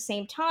this, but at the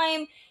same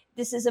time,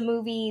 this is a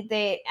movie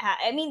that,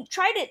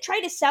 try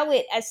to sell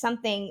it as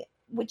something,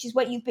 which is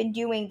what you've been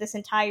doing this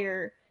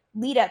entire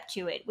lead up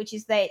to it, which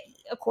is that,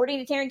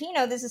 according to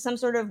Tarantino, this is some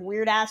sort of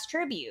weird-ass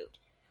tribute.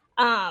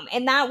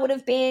 And that would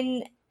have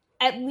been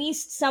at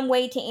least some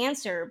way to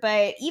answer.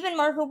 But even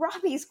Margot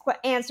Robbie's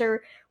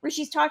answer, where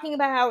she's talking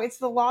about how it's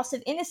the loss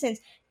of innocence,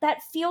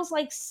 that feels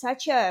like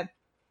such a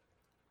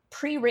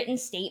pre-written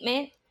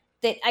statement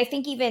that I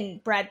think even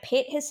Brad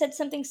Pitt has said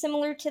something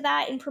similar to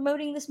that in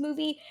promoting this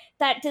movie,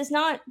 that does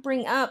not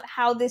bring up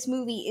how this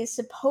movie is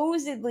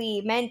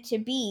supposedly meant to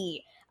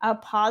be a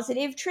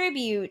positive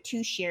tribute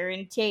to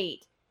Sharon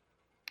Tate.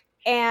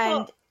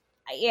 And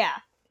yeah.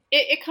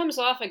 It comes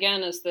off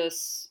again as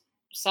this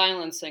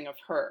silencing of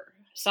her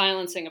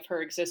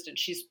existence.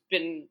 She's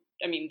been,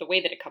 I mean, the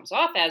way that it comes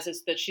off as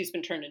is that she's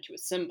been turned into a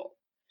symbol.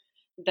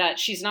 That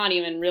she's not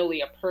even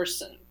really a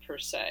person, per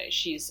se.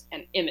 She's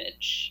an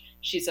image.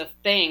 She's a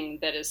thing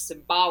that is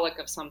symbolic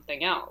of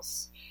something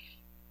else.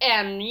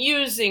 And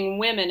using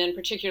women, and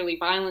particularly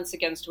violence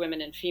against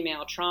women and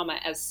female trauma,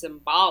 as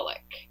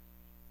symbolic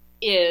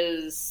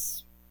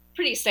is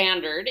pretty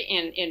standard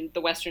in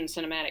the Western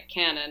cinematic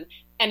canon,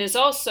 and has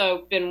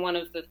also been one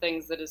of the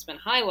things that has been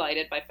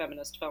highlighted by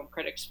feminist film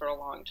critics for a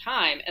long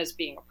time as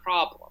being a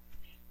problem.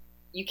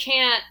 You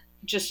can't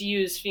just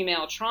use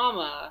female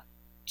trauma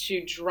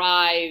to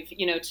drive,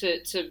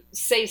 to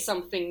say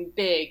something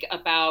big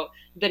about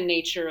the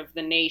nature of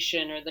the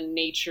nation or the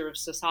nature of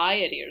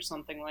society or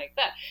something like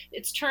that.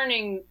 It's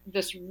turning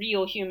this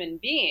real human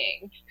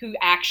being who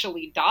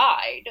actually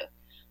died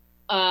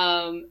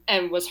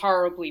and was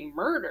horribly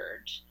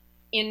murdered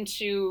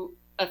into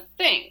a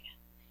thing,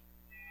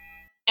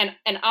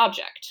 an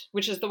object,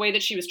 which is the way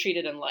that she was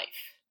treated in life.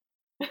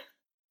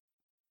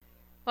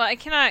 Well, I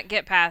cannot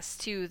get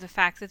past the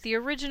fact that the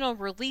original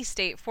release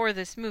date for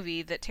this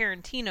movie that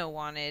Tarantino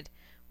wanted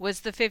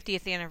was the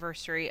 50th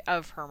anniversary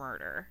of her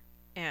murder.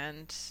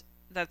 And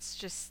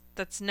that's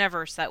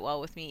never set well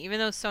with me. Even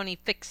though Sony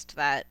fixed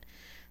that,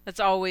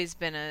 that's always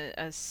been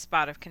a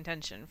spot of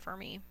contention for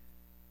me.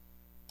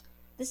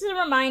 This is a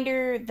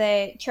reminder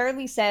that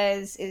Charlie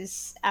Says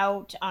is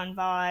out on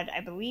VOD,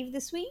 I believe,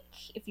 this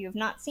week. If you have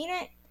not seen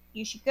it,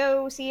 you should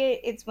go see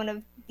it. It's one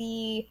of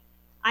the...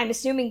 I'm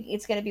assuming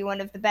it's going to be one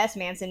of the best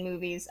Manson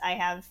movies. I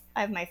have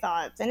my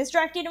thoughts. And it's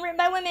directed and written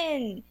by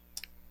women.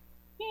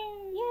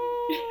 Yay!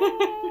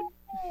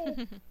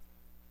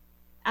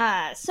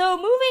 So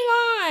moving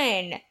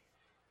on.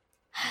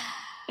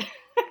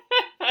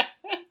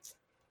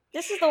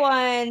 This is the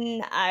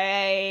one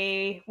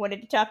I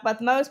wanted to talk about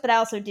the most, but I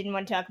also didn't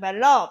want to talk about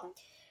it all.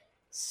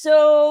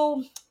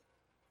 So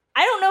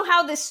I don't know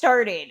how this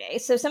started.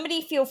 So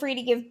somebody feel free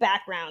to give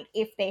background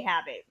if they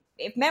have it.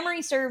 If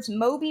memory serves,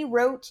 Moby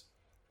wrote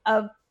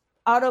a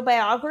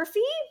autobiography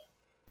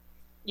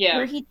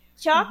where he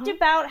talked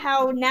about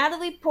how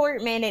Natalie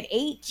Portman at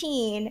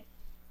 18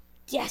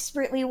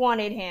 desperately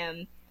wanted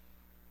him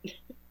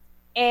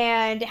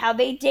and how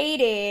they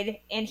dated,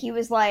 and he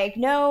was like,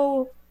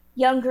 no,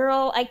 young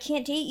girl, I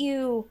can't date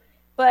you,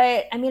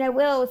 but I mean I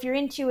will if you're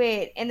into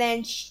it. And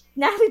then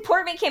Natalie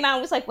Portman came out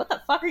and was like, what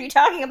the fuck are you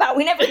talking about?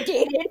 We never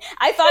dated.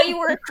 I thought you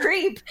were a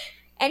creep.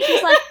 And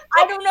he's like,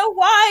 I don't know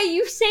why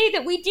you say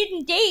that we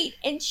didn't date.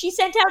 And she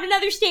sent out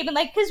another statement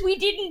like, because we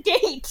didn't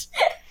date.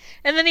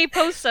 And then he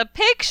posts a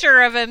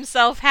picture of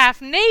himself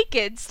half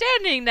naked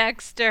standing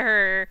next to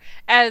her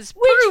as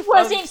proof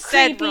of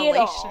said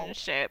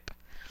relationship.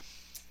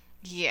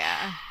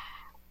 Yeah.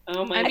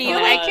 Oh my God. I mean,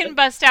 I can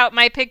bust out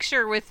my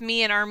picture with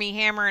me and Armie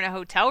Hammer in a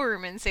hotel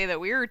room and say that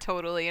we were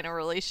totally in a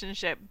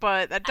relationship,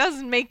 but that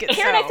doesn't make it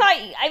Karen, so.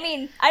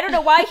 I don't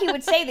know why he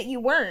would say that you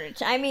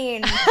weren't. I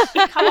mean,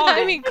 come on.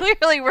 I mean,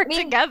 clearly we're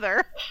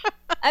together.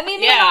 I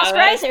mean, me and Oscar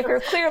Isaac are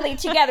clearly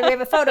together. We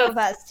have a photo of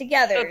us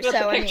together. That's what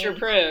the picture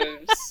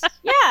proves.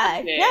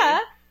 Yeah.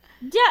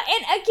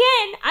 And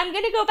again, I'm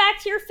going to go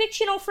back to your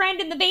fictional friend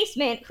in the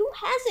basement who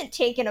hasn't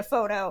taken a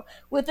photo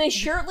with a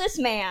shirtless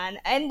man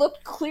and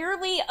looked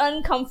clearly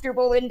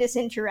uncomfortable and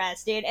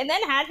disinterested and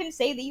then had him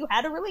say that you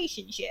had a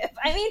relationship.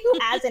 I mean, who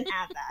hasn't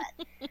had that?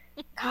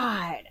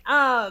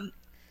 God.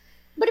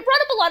 But it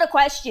brought up a lot of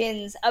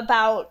questions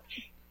about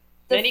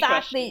the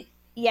fact that,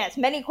 yes,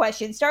 many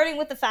questions, starting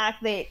with the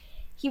fact that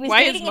he was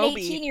dating an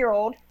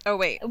 18-year-old. Oh,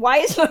 wait. Why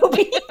is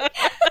Moby?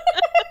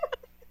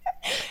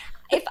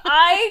 If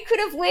I could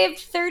have lived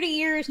 30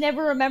 years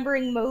never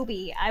remembering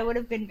Moby, I would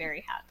have been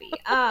very happy.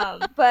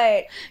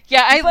 But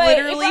yeah, I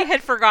literally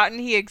had forgotten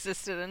he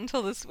existed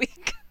until this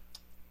week.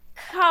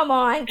 Come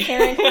on,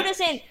 Karen.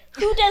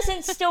 Who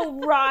doesn't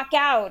still rock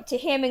out to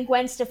him and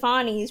Gwen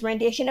Stefani's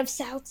rendition of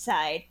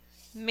Southside?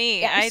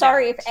 Me. Yeah, I'm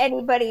sorry if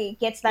anybody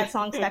gets that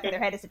song stuck in their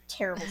head. It's a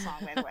terrible song,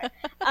 by the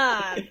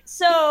way.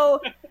 So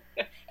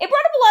it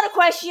brought up a lot of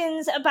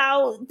questions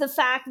about the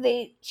fact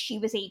that she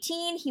was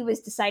 18. He was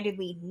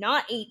decidedly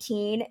not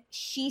 18.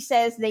 She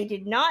says they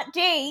did not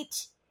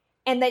date,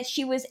 and that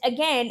she was,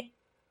 again,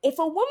 if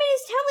a woman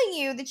is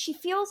telling you that she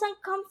feels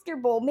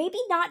uncomfortable, maybe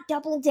not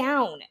double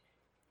down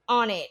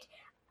on it.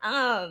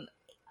 And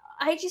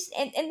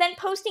then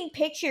posting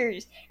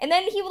pictures, and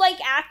then he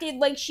acted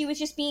like she was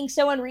just being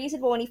so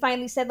unreasonable, and he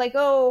finally said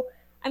oh,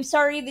 I'm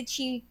sorry that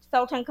she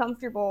felt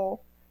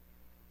uncomfortable,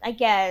 I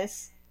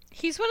guess.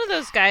 He's one of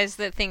those guys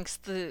that thinks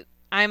the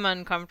I'm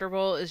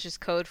uncomfortable is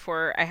just code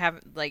for I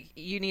haven't,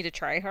 you need to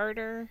try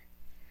harder.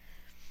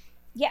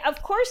 Yeah,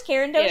 of course,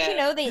 Karen. Don't you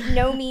know that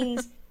no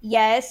means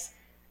yes,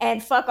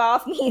 and fuck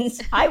off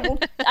means I will.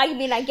 I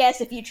mean, I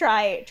guess if you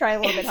try a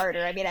little bit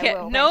harder, I mean, I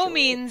will. No eventually.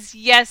 means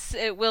yes,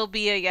 it will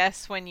be a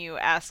yes when you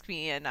ask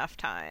me enough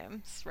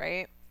times,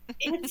 right?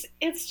 It's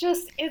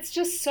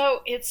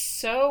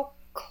so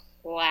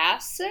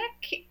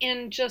classic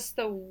in just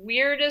the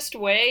weirdest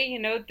way. You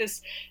know,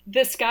 this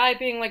guy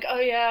being like, oh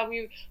yeah,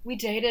 we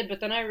dated,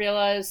 but then I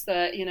realized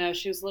that, you know,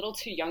 she was a little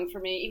too young for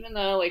me, even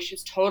though like she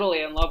was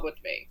totally in love with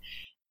me.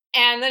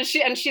 And then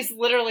she's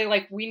literally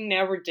like, we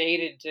never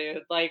dated,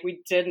 dude. Like,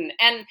 we didn't.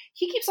 And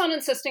he keeps on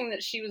insisting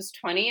that she was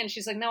 20, and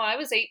she's like, no, I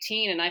was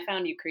 18 and I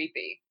found you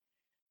creepy.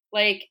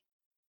 Like,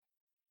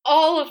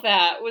 all of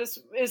that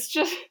is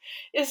just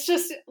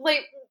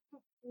like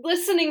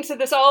listening to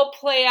this all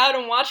play out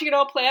and watching it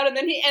all play out, and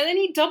then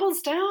he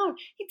doubles down.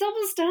 He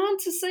doubles down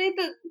to say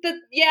that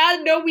yeah,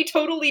 no, we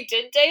totally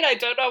did date. I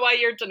don't know why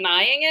you're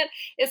denying it.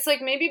 It's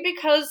like, maybe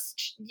because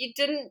you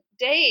didn't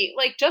date.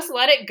 Like, just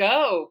let it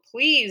go,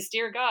 please,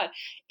 dear God.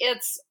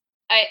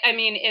 I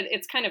mean,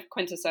 it's kind of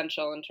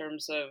quintessential in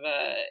terms of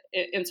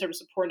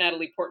poor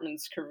Natalie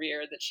Portman's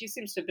career, that she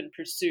seems to have been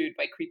pursued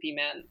by creepy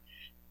men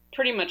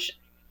pretty much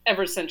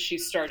ever since she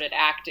started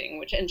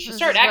acting. She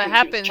started acting. What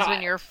happens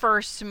when your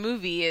first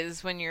movie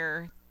is when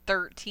you're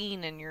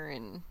 13 and you're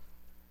in,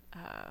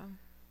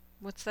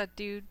 what's that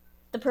dude?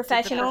 The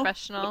Professional. The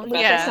Professional. Luc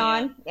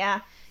Besson.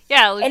 Yeah.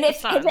 Yeah, Luc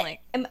Besson.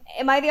 Am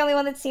I the only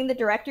one that's seen the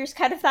director's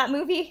cut of that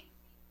movie?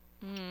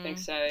 I think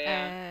so.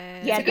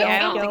 Yeah. I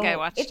don't think I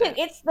watched it.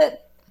 It's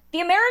the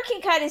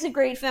American cut is a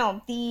great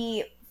film.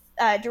 The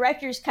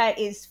director's cut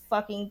is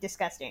fucking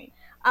disgusting.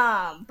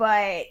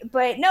 But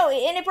no,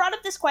 and it brought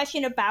up this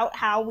question about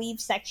how we've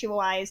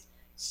sexualized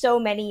so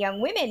many young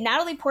women.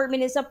 Natalie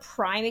Portman is a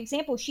prime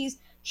example. She's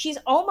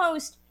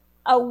almost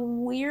a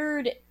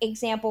weird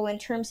example in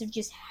terms of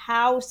just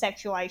how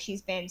sexualized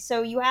she's been.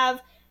 So you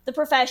have The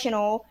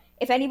Professional.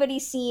 If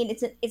anybody's seen,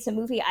 it's a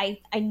movie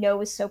I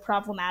know is so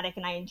problematic,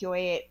 and I enjoy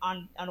it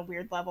on a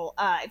weird level.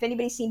 If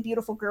anybody's seen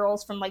Beautiful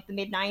Girls from like the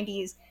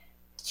mid-90s,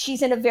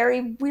 she's in a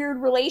very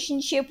weird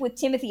relationship with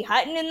Timothy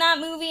Hutton in that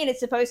movie, and it's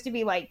supposed to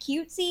be like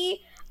cutesy.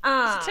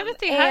 Is it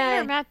Timothy Hutton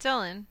or Matt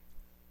Dillon?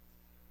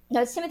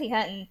 No, it's Timothy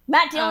Hutton.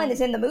 Matt Dillon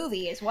is in the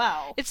movie as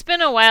well. It's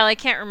been a while. I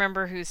can't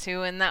remember who's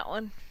who in that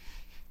one.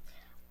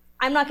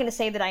 I'm not going to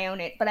say that I own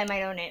it, but I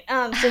might own it.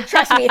 So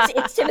trust me,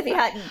 it's Timothy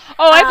Hutton.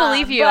 Oh, I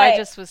believe you. I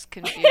just was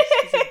confused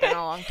because it's been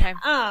a long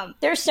time.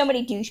 There's so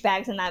many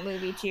douchebags in that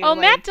movie too. Oh,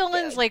 like, Matt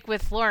Dillon's like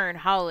with Lauren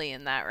Holly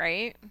in that,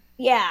 right?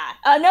 Yeah.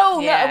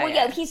 No.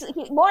 He's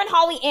Lauren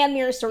Holly and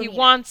Mira Sorvino. He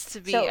wants to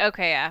be. So,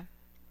 okay, yeah.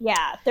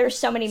 Yeah, there's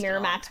so many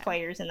Miramax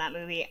players in that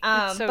movie.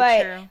 It's so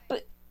true.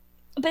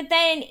 But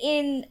then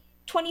in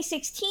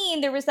 2016,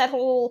 there was that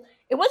whole.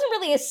 It wasn't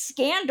really a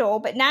scandal,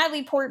 but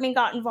Natalie Portman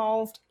got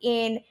involved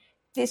in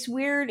this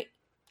weird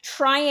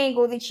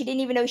triangle that she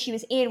didn't even know she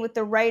was in with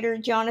the writer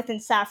Jonathan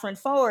Safran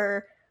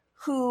Foer,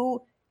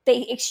 who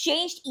they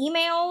exchanged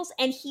emails,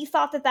 and he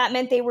thought that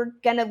meant they were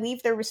gonna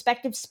leave their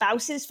respective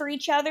spouses for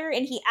each other,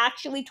 and he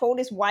actually told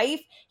his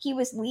wife he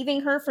was leaving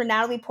her for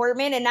Natalie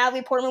Portman, and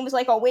Natalie Portman was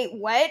like, oh wait,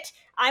 what?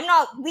 I'm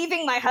not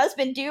leaving my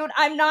husband, dude.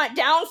 I'm not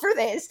down for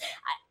this.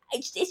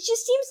 It just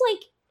seems like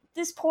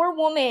this poor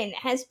woman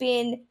has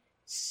been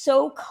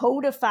so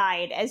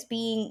codified as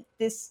being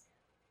this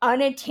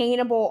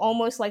unattainable,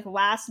 almost like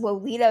last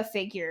Lolita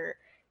figure,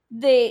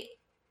 that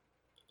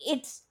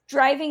it's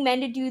driving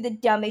men to do the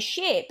dumbest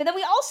shit. But then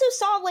we also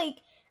saw, like,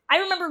 I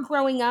remember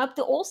growing up,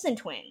 the Olsen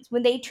twins,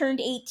 when they turned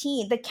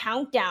 18, the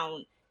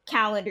countdown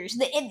calendars,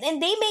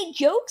 and they made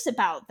jokes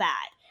about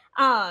that.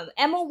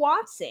 Emma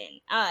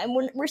Watson,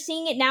 and we're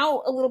seeing it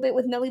now a little bit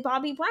with Millie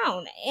Bobby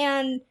Brown,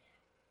 and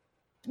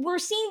we're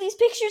seeing these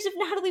pictures of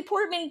Natalie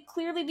Portman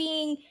clearly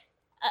being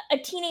a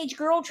teenage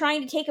girl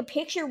trying to take a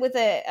picture with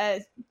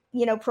a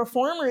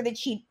performer that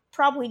she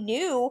probably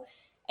knew,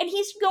 and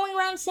he's going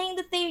around saying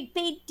that they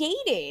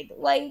dated.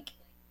 Like,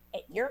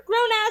 you're a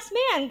grown-ass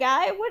man,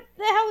 guy. What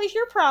the hell is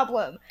your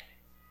problem?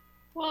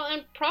 Well,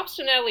 and props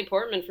to Natalie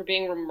Portman for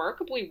being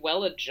remarkably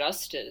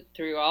well-adjusted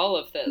through all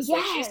of this. Yes.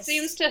 Like, she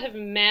seems to have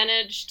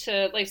managed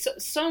to, like,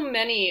 so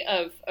many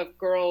of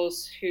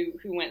girls who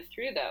went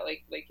through that,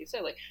 like you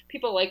said, like,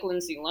 people like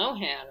Lindsay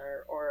Lohan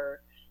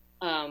or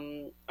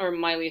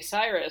Miley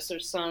Cyrus or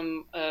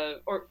Judy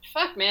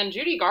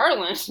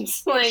Garland.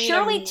 Like,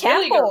 Shirley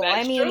Temple.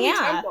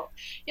 Temple.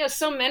 Yeah,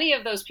 so many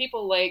of those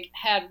people, like,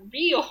 had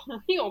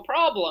real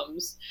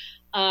problems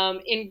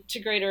to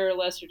greater or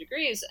lesser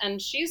degrees,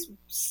 and she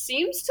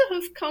seems to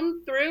have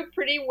come through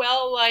pretty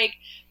well. Like,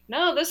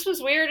 no, this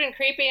was weird and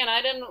creepy, and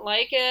I didn't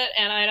like it,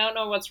 and I don't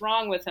know what's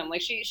wrong with him.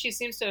 Like, she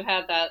seems to have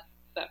had that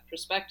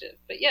perspective.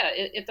 But yeah,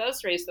 it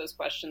does raise those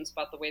questions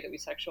about the way that we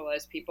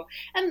sexualize people,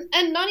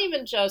 and not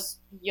even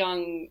just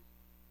young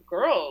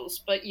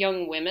girls, but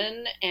young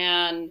women,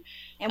 and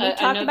we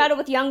talked about it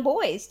with young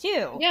boys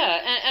too.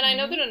 Yeah, and I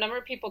know that a number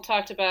of people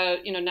talked about,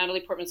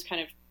 Natalie Portman's kind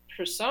of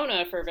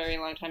persona for a very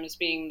long time as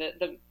being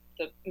the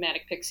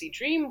manic pixie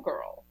dream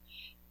girl,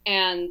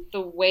 and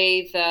the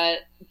way that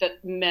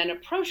men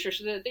approach her.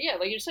 So that, yeah,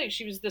 like you're saying,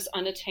 she was this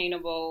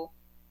unattainable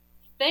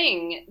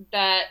thing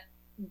that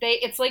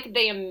it's like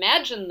they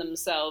imagined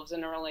themselves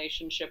in a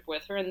relationship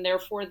with her, and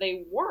therefore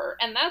they were.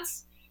 And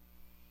that's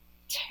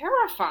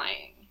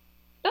terrifying.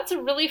 That's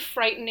a really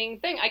frightening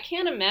thing. I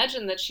can't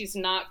imagine that she's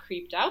not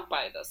creeped out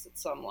by this at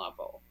some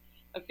level,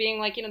 of being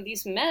like,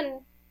 these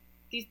men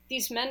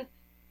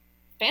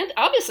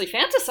obviously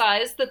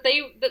fantasized that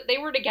they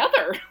were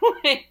together.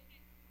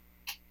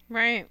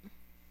 Right.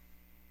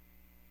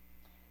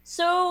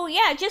 So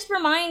yeah, it just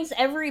reminds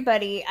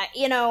everybody,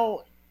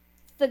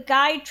 the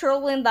guy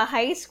trolling the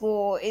high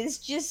school is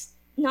just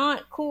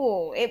not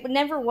cool. It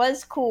never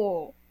was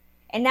cool.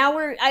 And now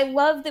I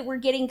love that we're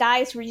getting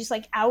guys who are just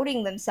like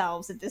outing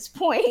themselves at this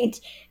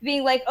point,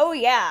 being like, oh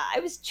yeah, I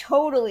was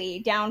totally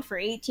down for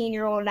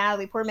 18-year-old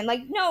Natalie Portman.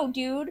 Like, no,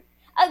 dude.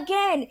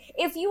 Again,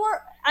 if you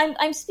are,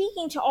 I'm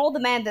speaking to all the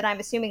men that I'm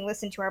assuming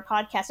listen to our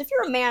podcast. If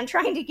you're a man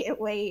trying to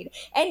get laid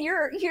and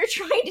you're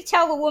trying to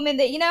tell a woman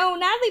that,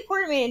 Natalie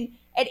Portman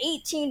at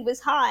 18 was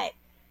hot,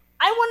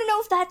 I want to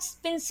know if that's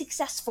been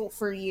successful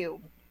for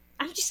you.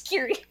 I'm just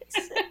curious.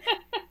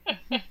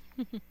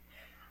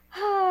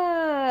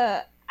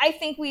 I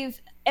think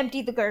we've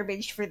emptied the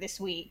garbage for this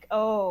week.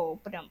 Oh,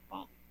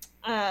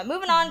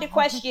 moving on to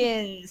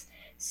questions.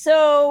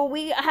 So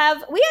we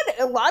had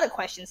a lot of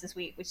questions this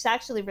week, which is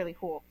actually really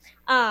cool.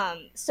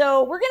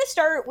 So we're going to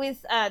start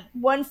with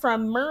one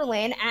from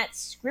Merlin at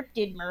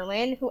Scripted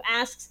Merlin, who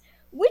asks,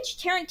 which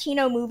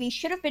Tarantino movie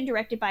should have been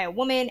directed by a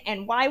woman,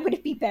 and why would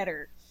it be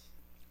better?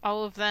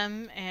 All of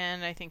them,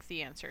 and I think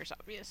the answer is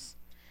obvious.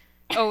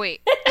 Oh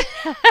wait.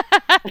 I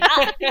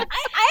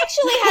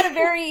actually had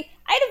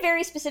a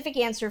very specific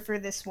answer for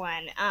this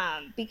one,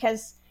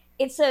 because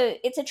it's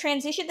a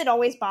transition that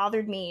always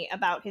bothered me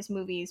about his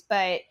movies,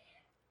 but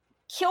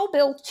Kill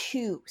Bill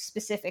 2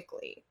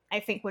 specifically, I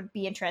think would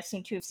be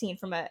interesting to have seen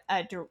from a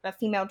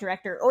female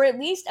director, or at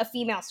least a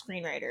female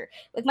screenwriter.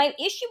 Like, my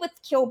issue with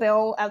Kill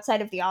Bill,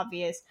 outside of the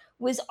obvious,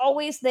 was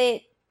always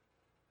that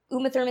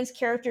Uma Thurman's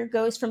character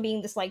goes from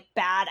being this like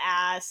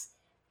badass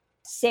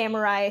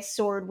samurai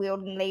sword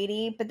wielding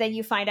lady, but then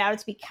you find out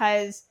it's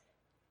because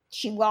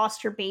she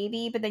lost her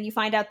baby, but then you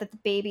find out that the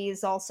baby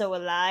is also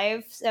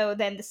alive. So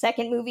then the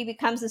second movie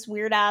becomes this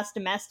weird ass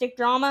domestic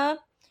drama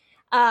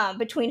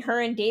between her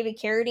and David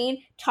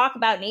Carradine. Talk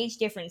about an age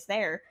difference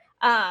there.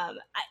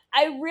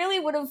 I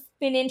really would have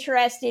been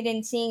interested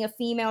in seeing a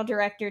female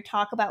director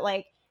talk about,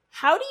 like,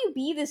 how do you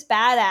be this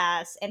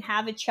badass and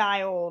have a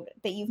child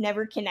that you've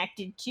never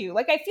connected to?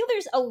 Like, I feel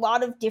there's a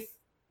lot of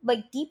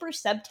deeper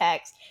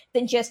subtext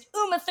than just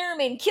Uma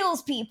Thurman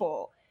kills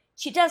people.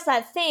 She does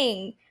that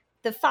thing,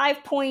 the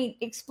 5-point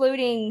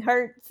exploding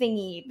heart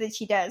thingy that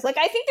she does. Like,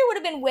 I think there would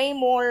have been way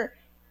more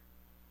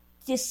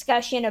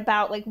discussion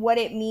about, like, what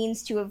it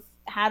means to have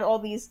had all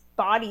these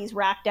bodies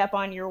racked up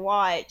on your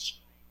watch,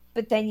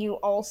 but then you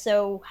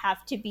also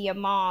have to be a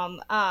mom.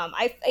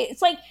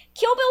 It's like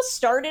Kill Bill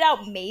started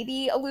out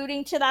maybe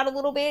alluding to that a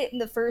little bit in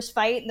the first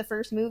fight in the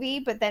first movie,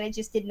 but then it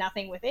just did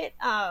nothing with it.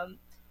 So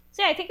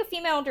yeah, I think a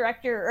female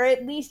director, or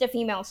at least a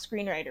female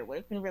screenwriter, would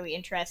have been really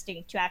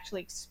interesting to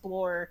actually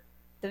explore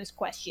those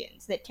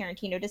questions that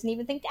Tarantino doesn't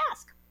even think to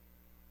ask.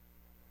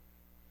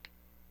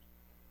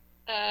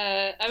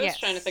 I was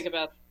trying to think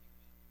about.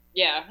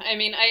 Yeah, I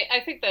mean, I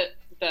think that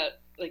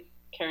like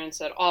Karen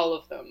said, all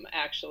of them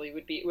actually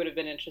would have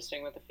been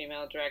interesting with a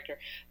female director.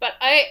 But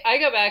I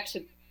go back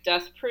to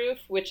Death Proof,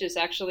 which is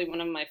actually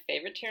one of my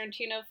favorite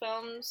Tarantino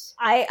films.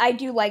 I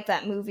do like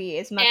that movie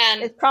as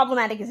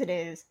problematic as it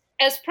is.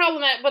 As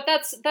problematic, but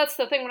that's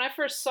the thing. When I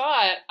first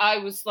saw it, I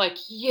was like,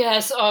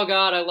 yes, oh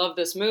god, I love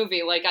this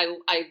movie. Like, I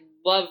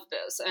love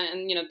this,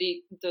 and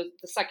the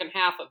second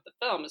half of the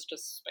film is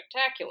just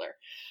spectacular.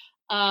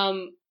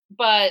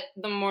 But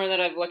the more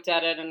that I've looked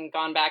at it and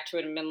gone back to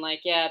it and been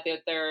like, yeah,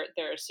 there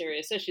are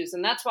serious issues,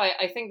 and that's why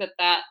I think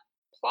that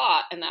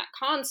plot and that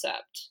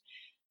concept,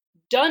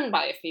 done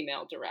by a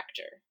female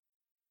director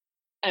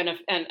and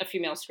a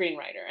female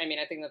screenwriter, I mean,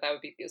 I think that would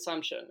be the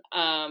assumption,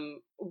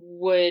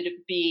 would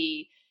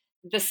be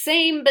the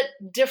same but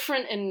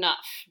different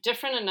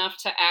enough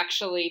to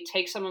actually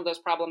take some of those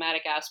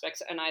problematic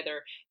aspects and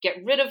either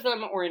get rid of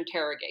them or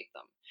interrogate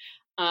them.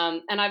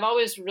 And I've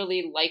always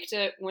really liked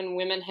it when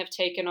women have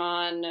taken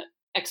on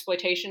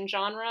exploitation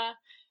genre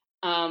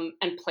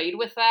and played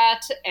with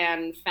that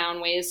and found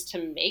ways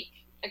to make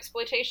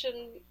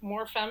exploitation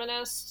more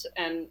feminist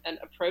and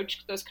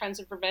approach those kinds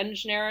of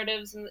revenge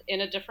narratives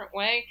in a different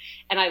way.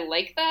 And I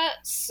like that.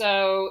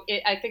 So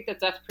I think that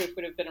Death Proof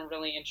would have been a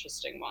really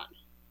interesting one.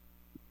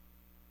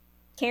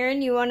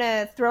 Karen, you want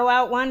to throw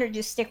out one or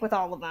just stick with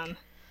all of them?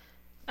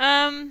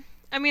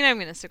 I mean, I'm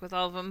going to stick with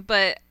all of them,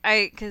 but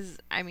I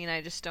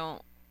just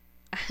don't.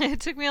 It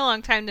took me a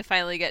long time to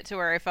finally get to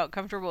where I felt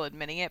comfortable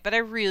admitting it, but I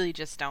really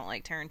just don't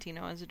like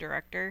Tarantino as a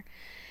director.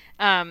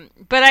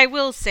 But I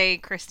will say,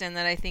 Kristen,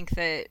 that I think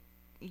that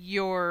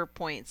your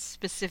points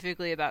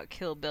specifically about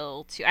Kill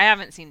Bill 2, I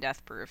haven't seen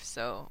Death Proof,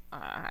 so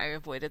I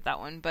avoided that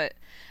one, but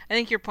I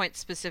think your points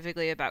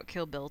specifically about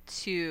Kill Bill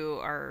 2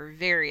 are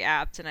very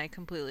apt, and I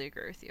completely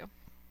agree with you.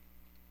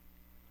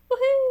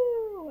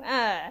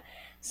 Woohoo!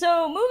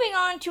 So moving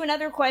on to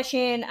another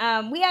question.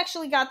 We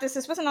actually got this.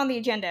 This wasn't on the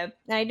agenda,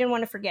 and I didn't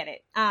want to forget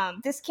it.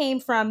 This came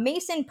from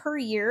Mason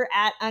Puryear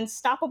at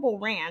Unstoppable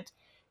Rant.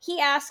 He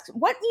asks,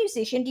 what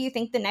musician do you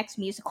think the next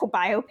musical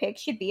biopic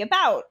should be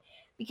about?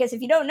 Because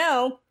if you don't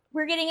know,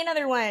 we're getting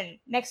another one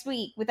next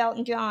week with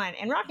Elton John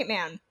and Rocket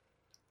Man.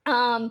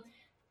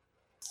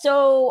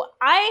 So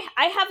I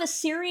have a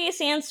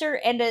serious answer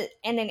and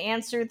an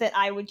answer that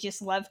I would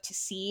just love to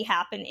see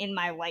happen in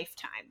my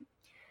lifetime.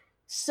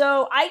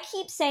 So I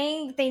keep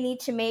saying that they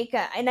need to make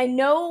and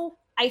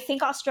I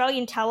think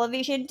Australian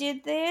television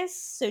did this,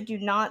 so do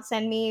not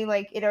send me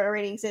like it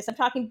already exists. I'm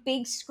talking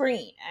big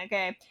screen,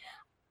 okay?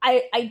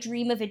 I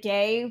dream of a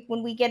day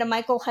when we get a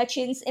Michael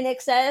Hutchins in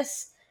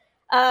excess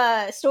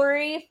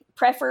story,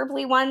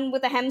 preferably one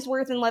with a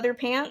Hemsworth and leather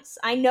pants.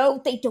 I know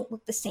they don't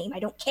look the same. I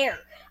don't care.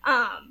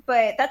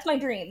 But that's my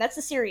dream. That's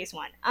the serious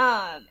one.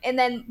 And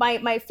then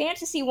my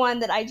fantasy one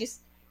that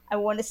I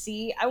want to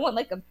see. I want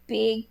like a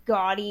big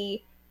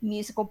gaudy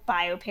musical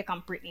biopic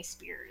on Britney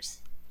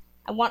Spears.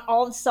 I want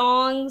all the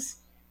songs.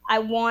 I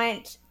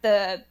want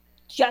the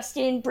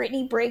Justin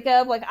Britney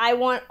breakup. Like I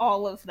want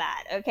all of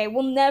that. Okay,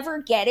 we'll never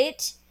get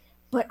it,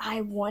 but I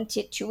want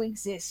it to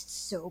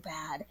exist so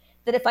bad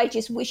that if I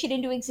just wish it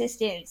into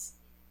existence,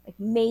 like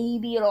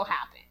maybe it'll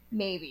happen.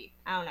 Maybe.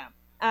 I don't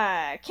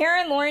know.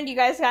 Karen, Lauren, do you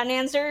guys got an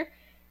answer?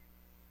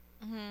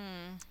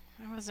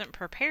 I wasn't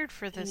prepared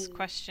for this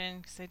question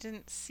because I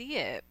didn't see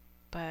it,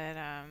 but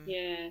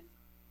yeah.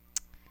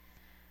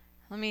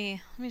 Let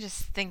me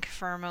just think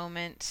for a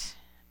moment.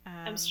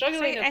 I'm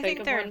struggling to think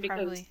of one because.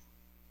 Probably...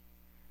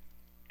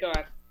 Go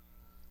on.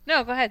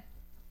 No, go ahead.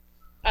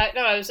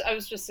 No, I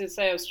was just going to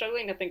say I was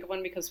struggling to think of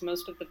one because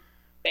most of the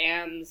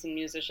bands and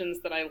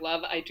musicians that I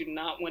love, I do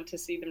not want to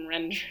see them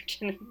rendered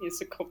in a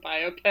musical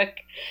biopic.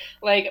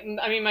 Like,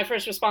 I mean, my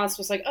first response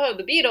was like, oh,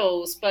 the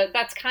Beatles, but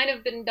that's kind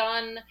of been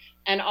done,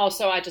 and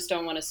also I just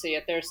don't want to see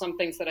it. There are some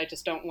things that I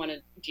just don't want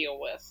to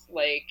deal with,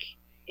 like,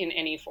 in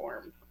any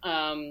form.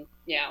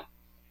 Yeah.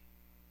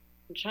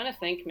 I'm trying to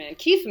think, man.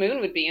 Keith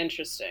Moon would be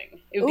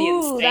interesting. It would be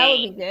insane. That would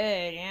be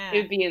good, yeah. It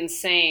would be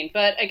insane.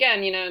 But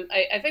again, you know,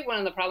 I think one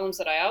of the problems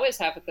that I always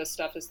have with this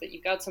stuff is that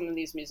you've got some of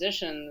these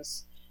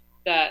musicians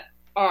that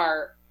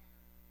are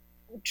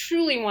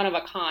truly one of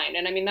a kind.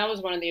 And I mean, that was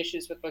one of the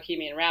issues with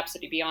Bohemian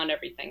Rhapsody beyond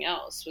everything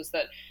else, was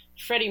that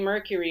Freddie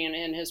Mercury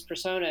and his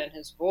persona and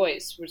his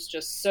voice was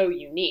just so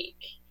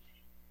unique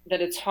that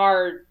it's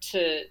hard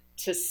to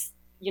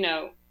you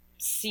know,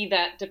 see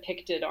that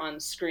depicted on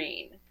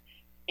screen.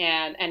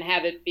 And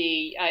have it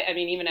be, I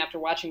mean, even after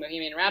watching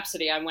Bohemian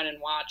Rhapsody, I went and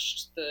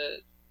watched the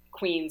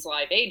Queen's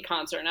Live Aid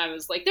concert, and I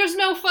was like, there's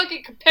no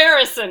fucking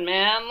comparison,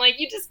 man. Like,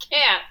 you just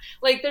can't.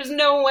 Like, there's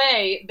no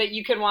way that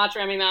you can watch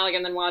Rami Malek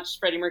and then watch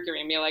Freddie Mercury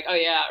and be like, oh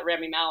yeah,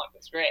 Rami Malek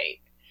was great.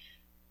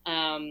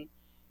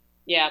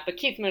 Yeah, but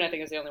Keith Moon, I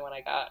think, is the only one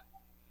I got.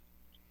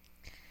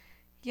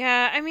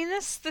 Yeah, I mean,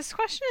 this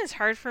question is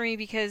hard for me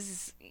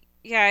because,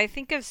 yeah, I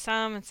think of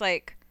some, it's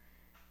like,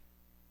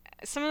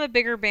 some of the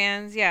bigger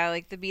bands, yeah,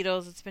 like the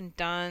Beatles, it's been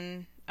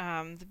done.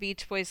 The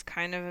Beach Boys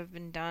kind of have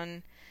been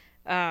done.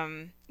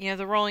 You know,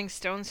 the Rolling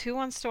Stones, who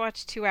wants to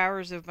watch 2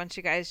 hours of a bunch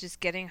of guys just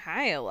getting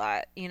high a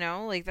lot, you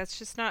know? Like, that's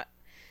just not,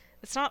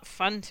 it's not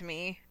fun to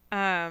me.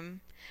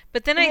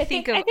 But then I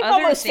think of other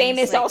Almost things,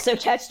 Famous like, also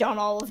touched on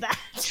all of that.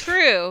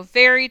 True,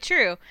 very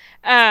true.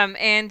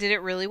 And did it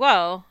really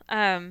well.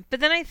 But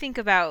then I think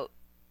about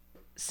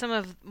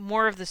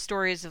more of the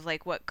stories of,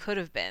 like, what could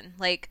have been.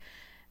 Like,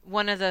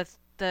 one of the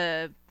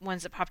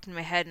ones that popped in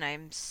my head, and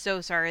I'm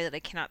so sorry that I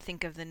cannot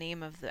think of the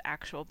name of the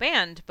actual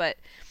band, but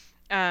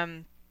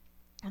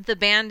the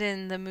band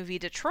in the movie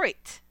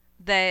Detroit,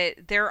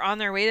 that they're on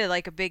their way to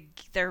like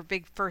their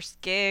big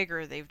first gig,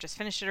 or they've just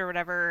finished it or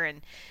whatever,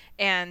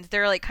 and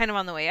they're like kind of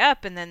on the way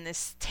up, and then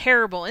this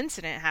terrible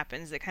incident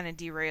happens that kind of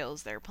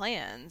derails their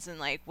plans,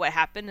 and like what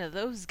happened to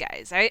those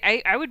guys.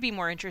 I would be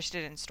more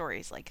interested in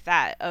stories like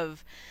that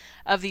of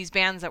these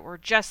bands that were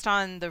just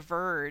on the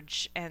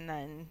verge and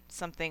then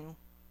something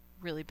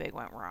really big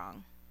went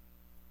wrong.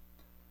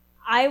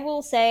 I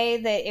will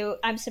say that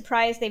I'm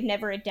surprised they've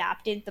never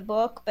adapted the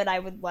book, but I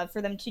would love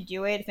for them to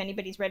do it. If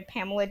anybody's read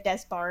Pamela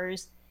Des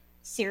Barres'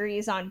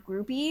 series on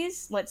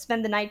groupies, Let's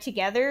Spend the Night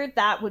Together,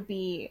 that would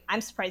be,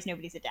 I'm surprised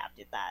nobody's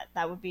adapted that.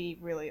 That would be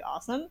really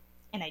awesome,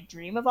 and I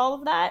dream of all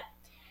of that.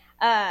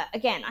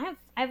 Again, I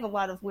have a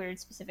lot of weird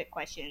specific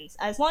questions.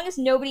 As long as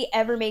nobody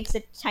ever makes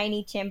a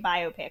Tiny Tim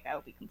biopic, I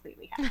will be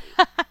completely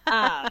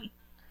happy.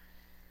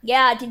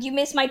 Yeah, did you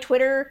miss my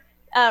Twitter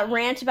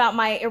rant about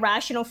my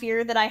irrational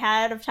fear that I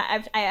have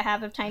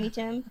of Tiny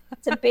Tim?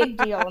 It's a big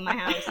deal in my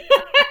house.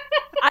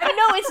 I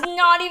know, it's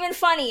not even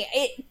funny.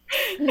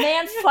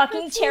 Man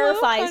fucking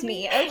terrifies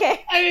me.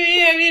 Okay. I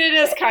mean, it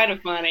is kind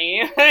of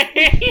funny.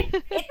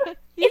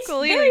 It's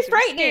very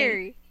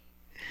frightening.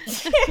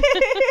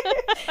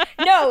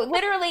 No,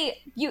 literally,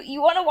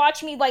 you want to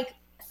watch me like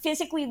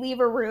physically leave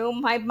a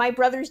room. My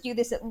brothers do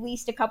this at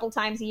least a couple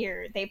times a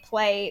year. They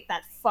play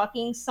that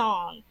fucking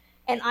song,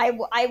 and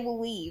I will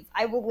leave.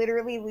 I will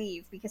literally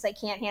leave because I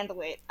can't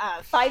handle it.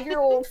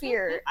 5-year-old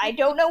fear. I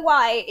don't know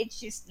why. It's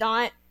just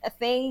not a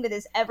thing that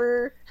is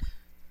ever.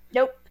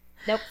 Nope.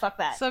 Fuck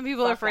that. Some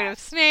people are afraid of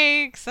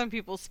snakes. Some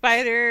people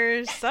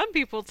spiders. Some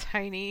people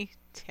Tiny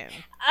Tim.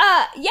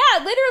 Yeah,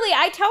 literally,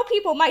 I tell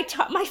people my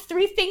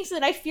 3 things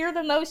that I fear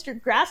the most are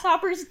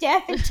grasshoppers,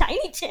 death, and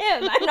Tiny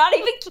Tim. I'm not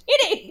even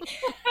kidding.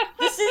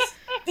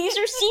 These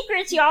are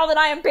secrets, y'all, that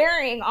I am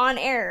burying on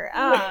air.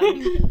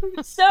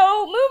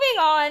 So moving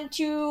on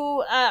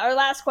to our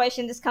last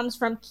question. This comes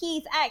from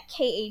Keith at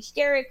KH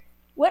Derek.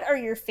 What are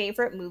your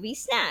favorite movie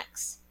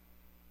snacks?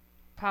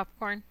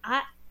 Popcorn.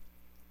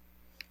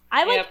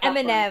 I like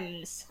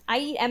M&Ms. I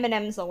eat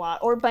M&Ms a lot,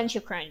 or Bunch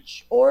of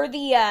Crunch, or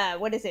the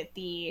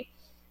the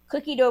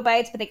cookie dough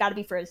bites, but they gotta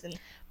be frozen.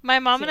 My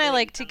mom and I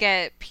like to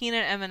get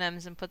peanut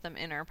M&Ms and put them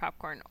in our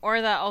popcorn,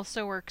 or that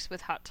also works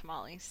with hot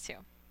tamales too.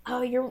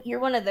 Oh, you're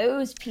one of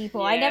those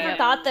people. Yeah. I never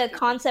got the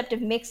concept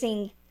of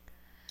mixing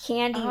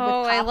candy with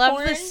popcorn. Oh, I love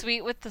the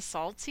sweet with the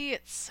salty.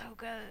 It's so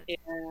good.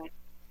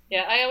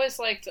 Yeah. I always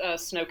liked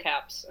snow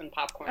caps and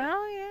popcorn.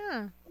 Oh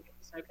yeah.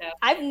 Snow caps.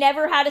 I've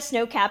never had a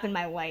snow cap in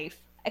my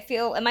life.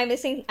 Am I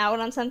missing out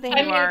on something?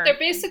 I mean, they're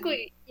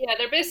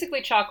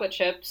basically chocolate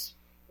chips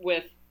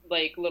with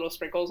like little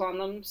sprinkles on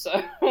them. So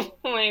I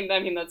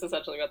mean, that's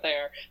essentially what they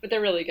are. But they're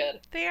really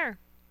good. They are.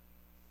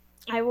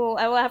 I will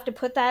have to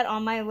put that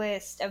on my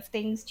list of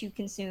things to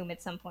consume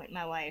at some point in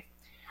my life.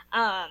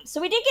 So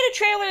we did get a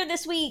trailer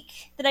this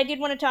week that I did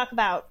want to talk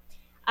about.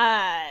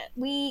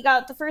 We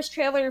got the first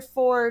trailer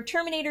for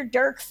Terminator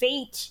Dark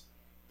Fate.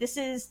 This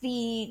is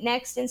the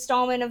next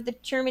installment of the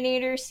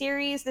Terminator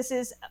series. This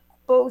is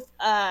both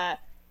a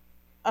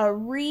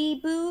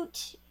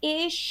reboot-ish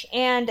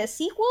and a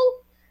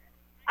sequel.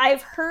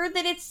 I've heard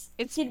that it's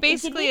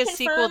basically a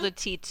sequel to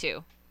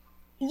T2.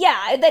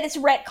 Yeah, that it's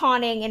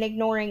retconning and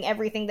ignoring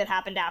everything that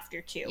happened after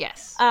 2.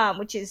 Yes.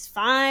 Which is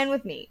fine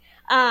with me.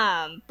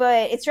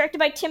 But it's directed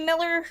by Tim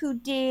Miller, who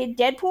did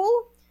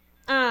Deadpool.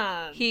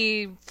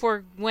 He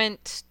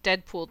forwent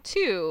Deadpool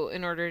 2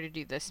 in order to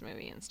do this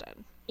movie instead.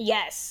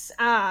 Yes.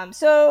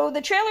 So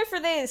the trailer for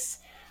this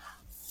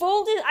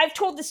I've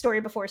told this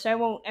story before, so I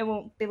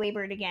won't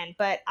belabor it again.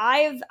 But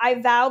I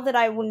vowed that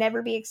I will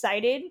never be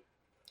excited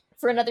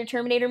for another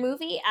Terminator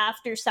movie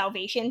after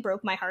Salvation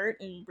broke my heart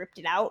and ripped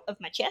it out of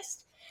my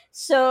chest.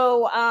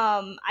 So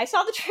I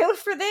saw the trailer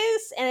for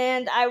this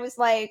and I was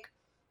like,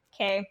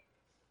 okay,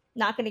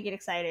 not gonna get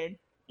excited.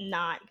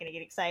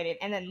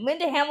 And then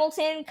Linda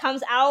Hamilton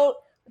comes out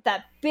with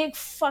that big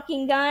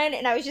fucking gun,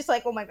 and I was just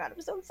like, oh my god,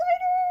 I'm so excited.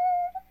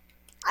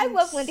 I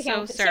love Linda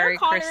Hamilton. So sorry, Sarah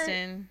Connor,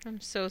 Kristen.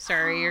 I'm so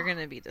sorry. You're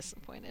gonna be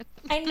disappointed.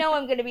 I know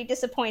I'm gonna be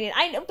disappointed.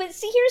 I know, but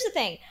see, here's the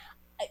thing: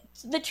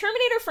 the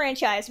Terminator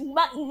franchise,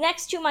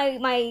 next to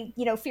my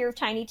fear of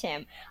Tiny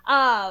Tim,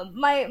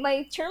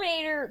 my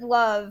Terminator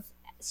love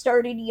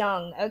started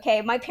young.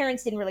 Okay, my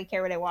parents didn't really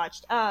care what I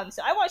watched.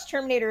 So I watched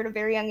Terminator at a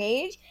very young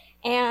age,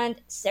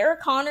 and Sarah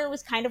Connor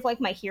was kind of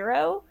like my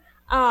hero.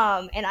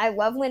 And I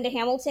love Linda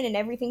Hamilton and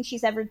everything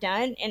she's ever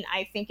done, and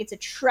I think it's a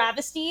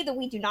travesty that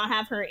we do not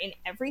have her in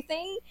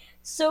everything.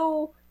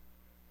 So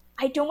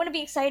I don't want to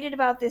be excited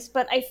about this,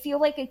 but I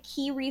feel like a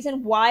key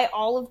reason why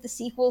all of the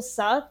sequels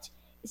sucked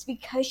is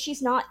because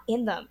she's not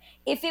in them.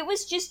 If it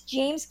was just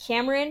James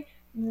Cameron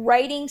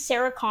writing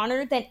Sarah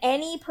Connor, then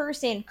any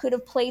person could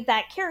have played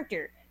that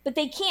character. But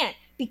they can't,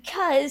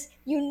 because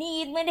you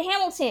need Linda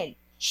Hamilton.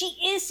 She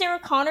is Sarah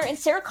Connor, and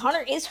Sarah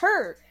Connor is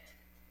her.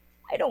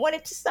 I don't want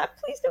it to suck.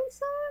 Please don't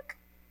suck.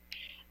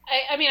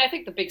 I mean, I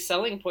think the big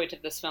selling point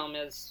of this film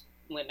is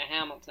Linda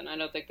Hamilton. I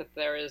don't think that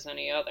there is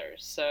any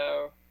others.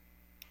 So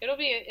it'll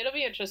be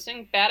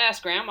interesting.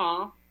 Badass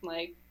grandma,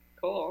 like,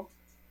 cool.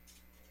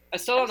 I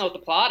still don't know what the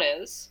plot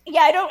is.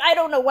 Yeah, I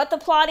don't know what the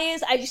plot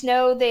is. I just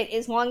know that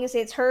as long as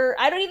it's her,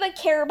 I don't even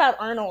care about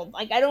Arnold.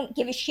 Like, I don't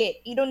give a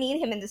shit. You don't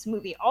need him in this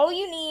movie. All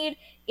you need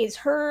is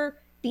her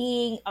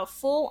being a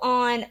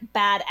full-on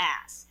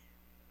badass.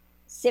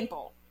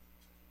 Simple.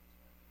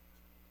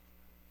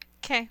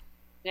 Okay.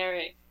 All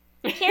right.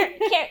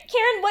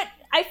 Karen, what?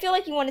 I feel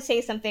like you want to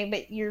say something,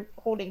 but you're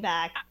holding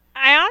back.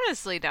 I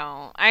honestly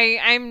don't.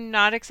 I'm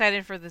not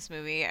excited for this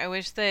movie. I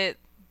wish that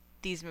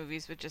these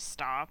movies would just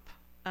stop.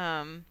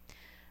 I'm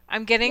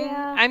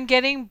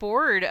getting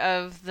bored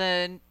of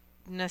the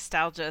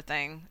nostalgia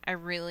thing. I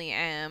really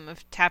am,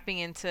 of tapping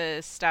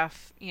into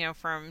stuff,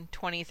 from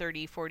 20,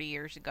 30, 40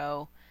 years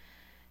ago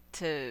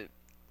to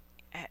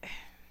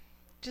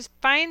just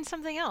find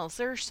something else.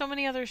 There are so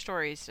many other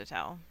stories to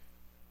tell.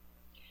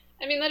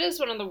 I mean, that is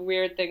one of the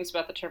weird things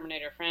about the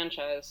Terminator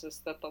franchise,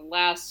 is that the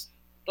last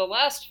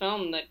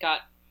film that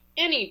got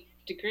any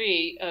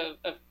degree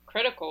of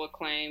critical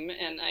acclaim,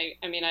 and I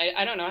mean,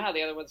 I don't know how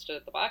the other ones did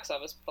at the box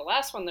office, but the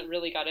last one that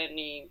really got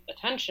any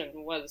attention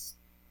was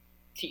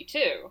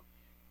T2.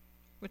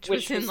 Which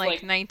was in,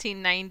 like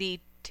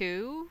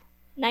 1992?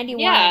 91.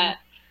 Yeah.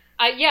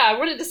 I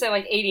wanted to say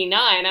like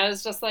 89. I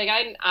was just like,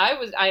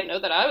 I know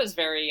that I was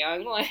very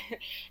young, like,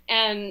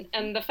 and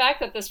the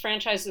fact that this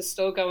franchise is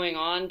still going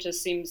on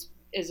just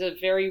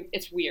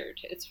it's weird.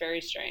 It's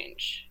very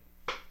strange.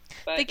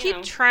 But, they you keep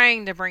know.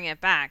 trying to bring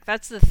it back.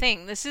 That's the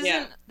thing. This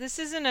Yeah.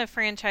 isn't a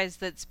franchise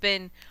that's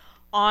been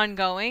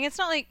ongoing. It's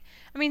not like,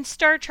 I mean,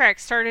 Star Trek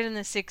started in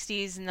the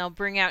 60s and they'll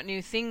bring out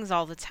new things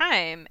all the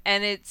time,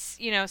 and it's,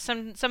 you know,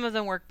 some of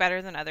them work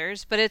better than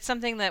others, but it's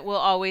something that will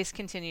always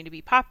continue to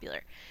be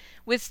popular.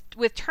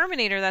 With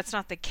Terminator, that's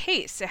not the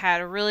case. It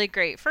had a really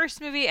great first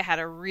movie. It had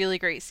a really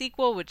great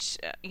sequel, which,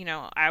 you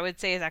know, I would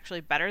say is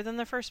actually better than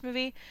the first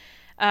movie.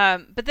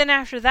 But then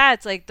after that,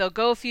 it's like they'll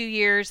go a few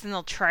years, and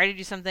they'll try to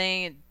do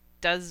something. It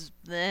does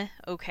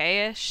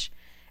okay-ish,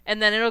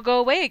 and then it'll go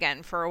away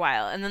again for a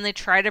while, and then they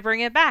try to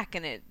bring it back,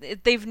 and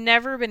they've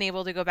never been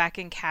able to go back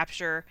and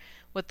capture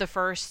what the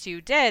first two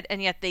did,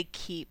 and yet they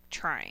keep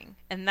trying,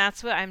 and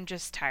that's what I'm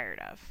just tired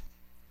of.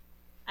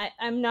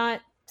 I'm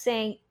not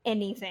saying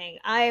anything.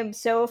 I am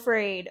so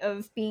afraid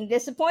of being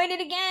disappointed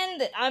again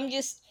that I'm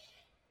just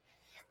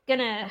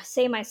gonna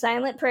say my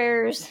silent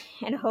prayers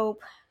and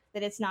hope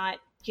that it's not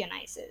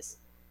Genesis.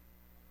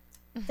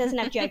 It doesn't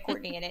have Jai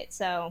Courtney in it,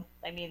 so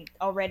I mean,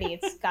 already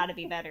it's got to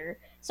be better.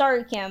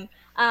 Sorry, Kim.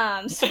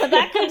 So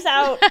that comes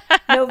out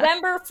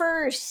November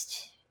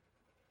 1st.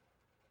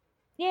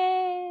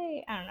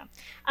 Yay! I don't know.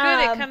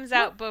 Good, it comes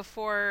out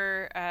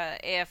before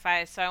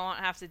AFI, so I won't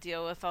have to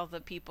deal with all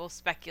the people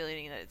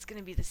speculating that it's going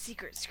to be the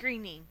secret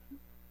screening.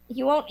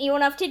 You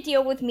won't have to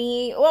deal with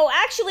me. Well,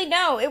 actually,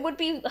 no. It would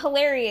be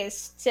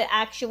hilarious to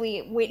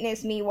actually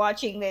witness me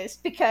watching this,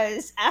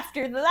 because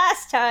after the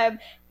last time,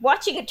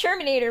 watching a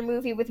Terminator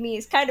movie with me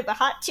is kind of a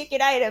hot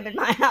ticket item in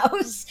my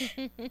house.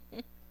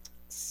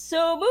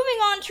 So, moving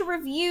on to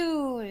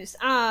reviews.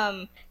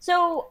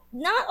 So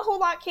not a whole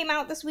lot came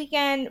out this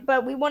weekend,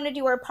 but we want to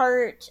do our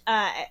part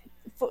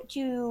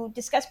to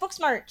discuss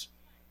Booksmart,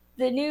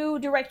 the new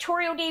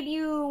directorial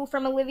debut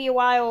from Olivia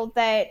Wilde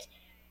that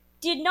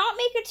did not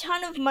make a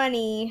ton of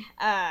money,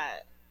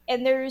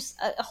 and there's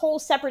a whole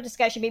separate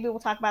discussion. Maybe we'll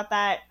talk about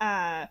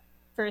that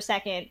for a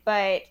second,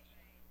 but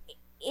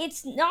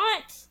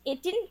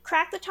it didn't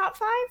crack the top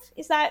 5?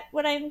 Is that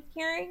what I'm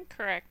hearing?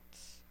 Correct.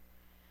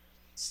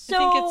 So, I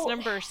think it's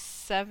number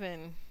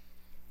 7.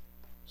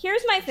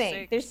 Here's my thing.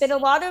 6. There's been a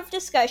lot of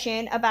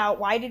discussion about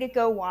why did it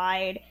go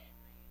wide.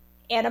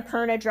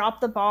 Annapurna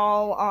dropped the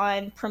ball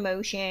on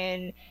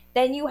promotion.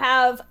 Then you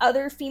have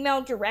other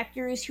female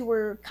directors who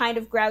were kind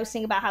of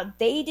grousing about how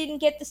they didn't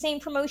get the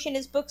same promotion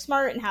as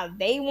Booksmart and how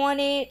they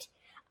want it.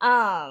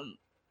 And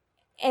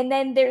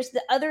then there's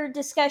the other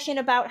discussion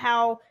about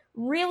how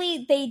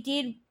really they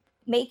did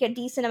make a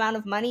decent amount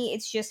of money.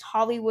 It's just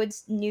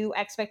Hollywood's new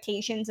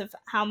expectations of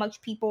how much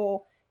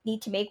people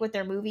need to make with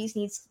their movies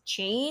needs to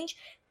change.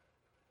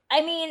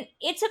 I mean,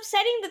 it's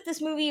upsetting that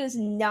this movie is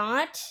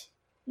not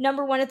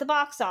number 1 at the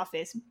box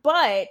office,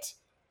 but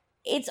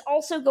it's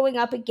also going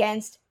up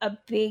against a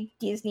big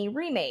Disney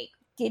remake.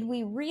 Did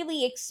we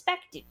really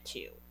expect it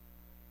to?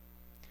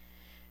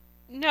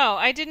 No,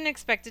 I didn't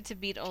expect it to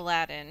beat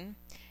Aladdin.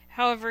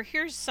 However,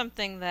 here's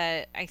something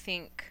that I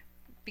think,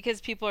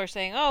 because people are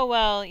saying, oh,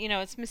 well, you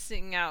know, it's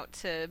missing out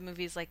to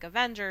movies like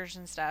Avengers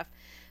and stuff.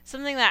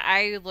 Something that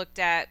I looked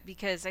at,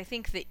 because I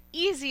think the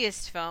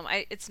easiest film,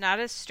 it's not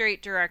a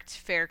straight, direct,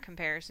 fair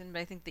comparison, but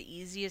I think the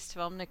easiest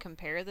film to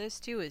compare this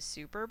to is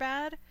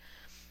Superbad,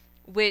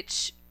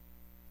 which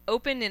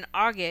opened in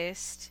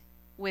August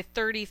with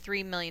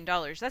 $33 million.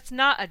 That's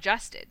not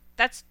adjusted.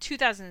 That's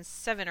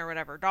 2007 or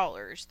whatever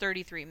dollars,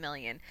 $33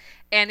 million.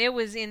 And it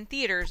was in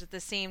theaters at the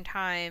same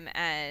time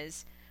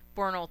as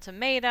Bourne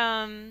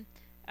Ultimatum,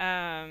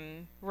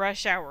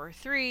 Rush Hour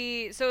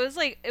 3. So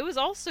it was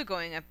also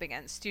going up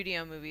against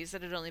studio movies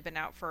that had only been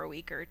out for a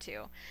week or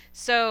two.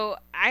 So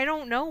I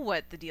don't know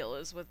what the deal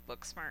is with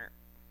Booksmart.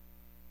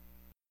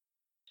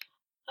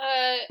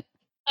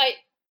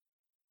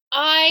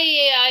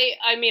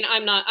 I mean,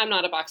 I'm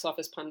not a box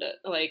office pundit.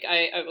 Like,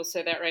 I will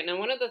say that right now.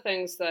 One of the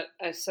things that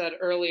I said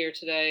earlier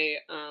today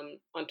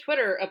on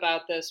Twitter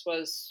about this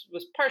was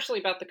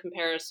partially about the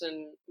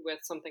comparison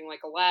with something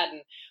like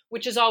Aladdin,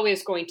 which is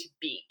always going to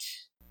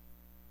beat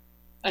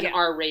an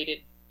R-rated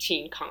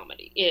teen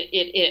comedy.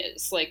 It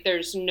is. Like,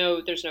 there's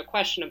no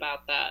question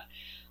about that.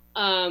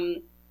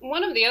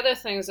 One of the other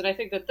things that I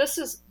think that this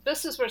is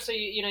where, so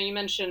you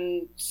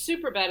mentioned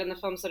Superbad and the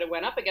films that it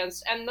went up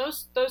against, and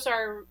those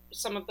are,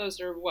 some of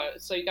those are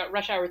what? So you got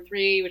Rush Hour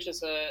 3, which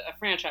is a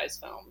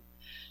franchise film.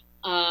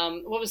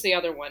 What was the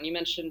other one? You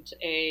mentioned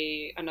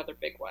another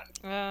big one.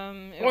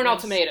 Bourne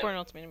Ultimatum. Bourne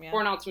Ultimatum, yeah.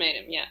 Bourne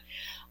Ultimatum, yeah.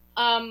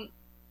 I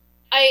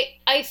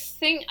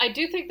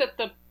do think that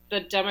the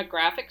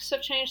demographics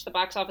have changed, the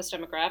box office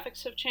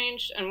demographics have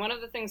changed, and one of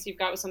the things you've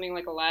got with something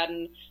like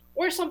Aladdin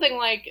or something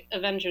like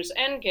Avengers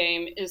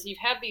Endgame is you've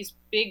had these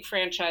big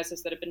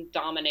franchises that have been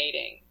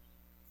dominating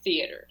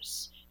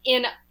theaters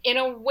in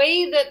a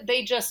way that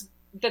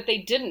they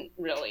didn't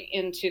really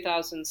in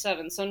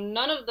 2007. So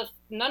none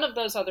of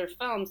those other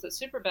films that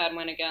Superbad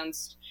went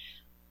against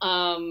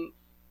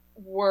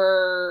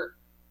were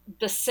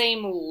the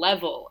same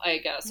level, I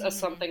guess, as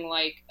something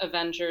like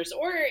Avengers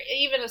or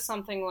even as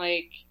something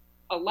like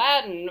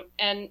Aladdin,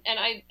 and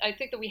I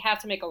think that we have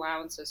to make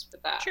allowances for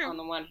that. True. On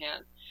the one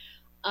hand.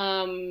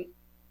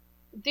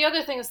 The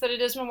other thing is that it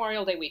is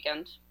Memorial Day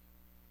weekend,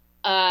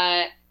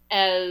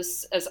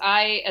 As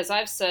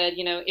I've said,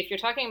 if you're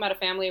talking about a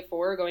family of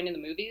four going to the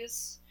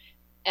movies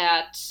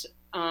at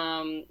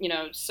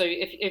so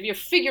if you're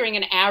figuring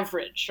an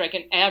average, like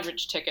an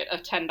average ticket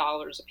of $10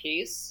 a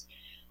piece,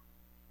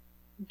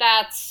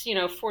 that's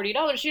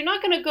 $40. You're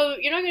not going to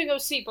go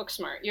see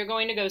Booksmart. You're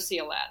going to go see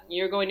Aladdin.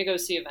 You're going to go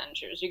see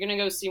Avengers. You're going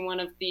to go see one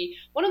of the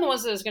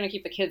ones that is going to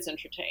keep the kids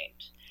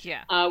entertained.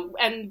 Yeah.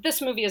 And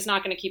this movie is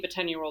not going to keep a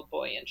 10-year-old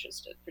boy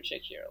interested,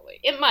 particularly.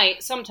 It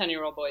might, some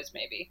 10-year-old boys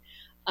maybe.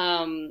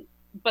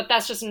 But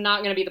that's just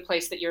not going to be the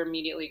place that you're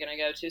immediately going to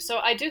go to. So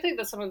I do think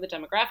that some of the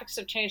demographics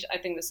have changed. I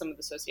think that some of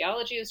the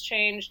sociology has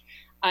changed.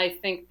 I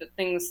think that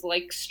things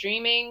like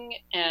streaming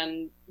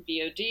and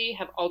VOD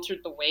have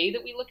altered the way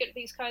that we look at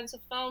these kinds of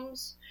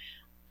films.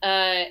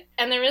 And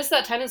there is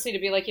that tendency to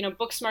be like,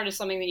 Booksmart is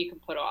something that you can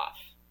put off,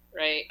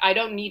 right? I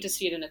don't need to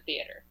see it in a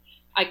theater.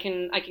 I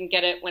can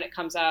get it when it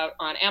comes out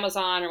on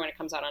Amazon or when it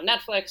comes out on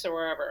Netflix or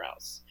wherever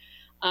else.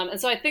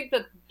 And so I think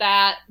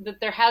that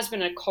there has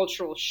been a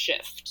cultural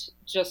shift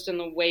just in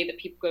the way that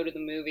people go to the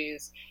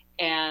movies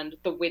and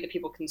the way that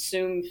people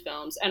consume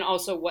films, and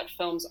also what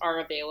films are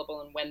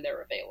available and when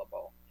they're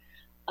available.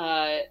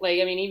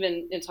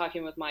 Even in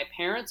talking with my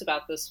parents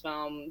about this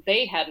film,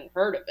 they hadn't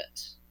heard of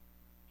it.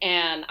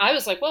 And I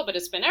was like, well, but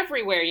it's been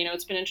everywhere.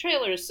 It's been in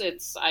trailers.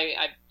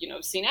 I've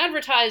seen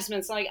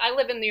advertisements. Like, I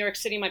live in New York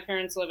City. My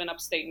parents live in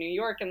upstate New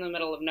York in the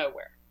middle of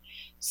nowhere.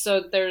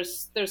 So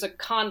there's a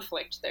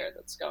conflict there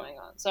that's going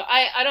on. So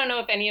I don't know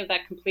if any of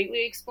that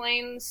completely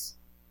explains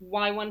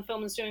why one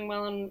film is doing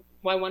well and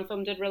why one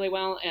film did really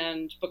well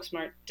and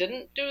Booksmart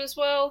didn't do as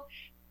well.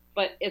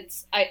 But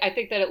I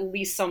think that at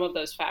least some of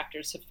those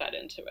factors have fed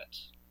into it.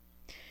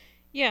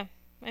 Yeah,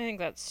 I think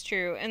that's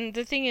true. And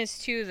the thing is,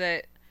 too,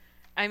 that,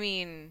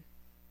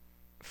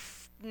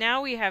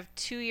 now we have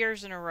 2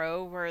 years in a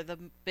row where the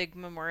big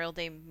Memorial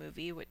Day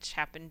movie, which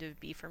happened to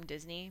be from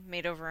Disney,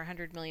 made over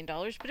 $100 million,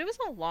 but it was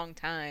a long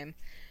time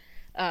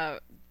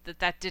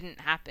that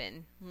didn't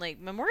happen. Like,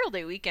 Memorial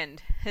Day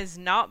weekend has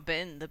not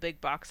been the big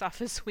box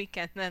office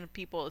weekend that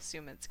people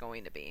assume it's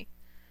going to be.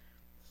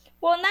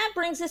 Well, and that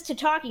brings us to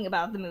talking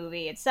about the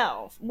movie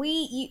itself.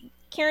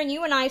 Karen,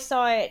 you and I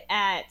saw it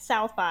at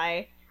South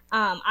by.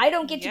 I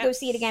don't get to go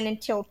see it again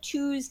until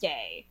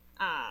Tuesday.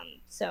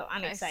 So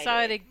I'm excited. I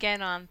saw it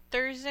again on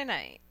Thursday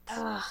night.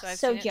 So I've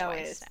so seen it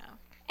jealous. twice now.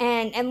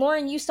 And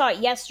Lauren, you saw it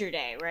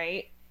yesterday,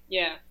 right?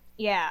 Yeah.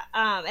 Yeah.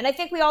 And I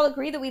think we all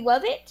agree that we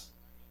love it.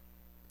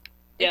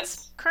 Yes.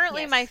 It's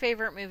currently my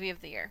favorite movie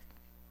of the year.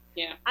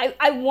 Yeah.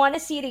 I want to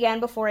see it again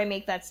before I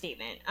make that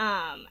statement.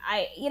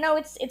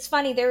 It's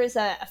funny. There was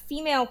a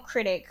female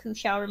critic who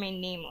shall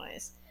remain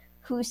nameless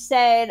who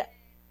said,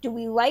 do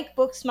we like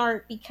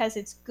Booksmart because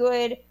it's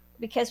good,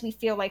 because we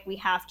feel like we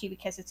have to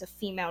because it's a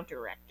female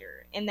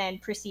director, and then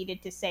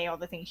proceeded to say all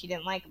the things she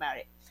didn't like about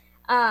it.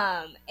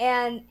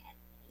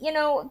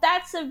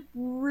 That's a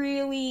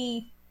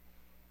really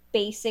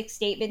basic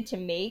statement to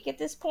make at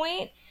this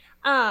point.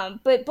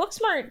 But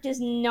Booksmart does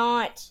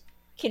not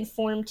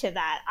conform to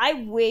that. I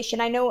wish,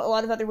 and I know a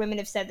lot of other women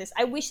have said this,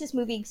 I wish this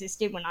movie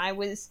existed when I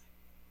was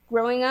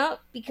growing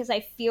up, because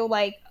I feel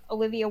like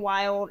Olivia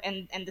Wilde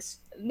and the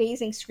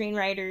amazing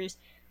screenwriters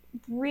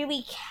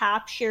really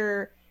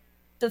capture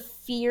the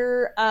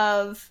fear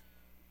of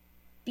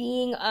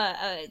being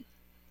a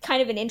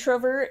kind of an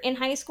introvert in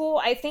high school.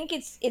 I think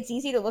it's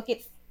easy to look at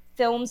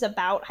films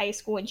about high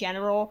school in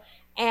general,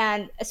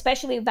 and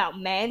especially about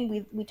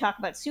men. We talk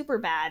about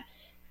Superbad.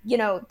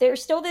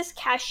 There's still this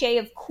cachet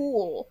of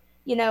cool.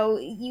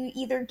 You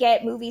either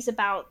get movies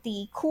about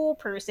the cool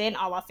person,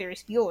 a la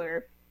Ferris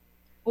Bueller,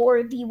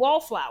 or the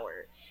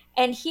wallflower.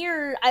 And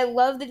here, I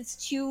love that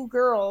it's two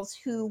girls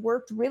who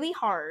worked really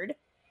hard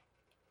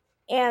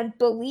and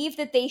believe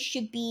that they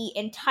should be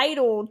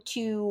entitled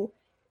to,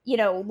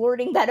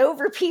 lording that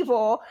over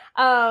people.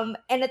 And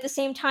at the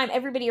same time,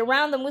 everybody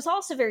around them was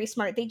also very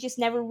smart. They just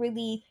never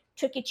really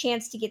took a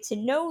chance to get to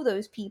know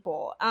those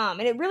people. And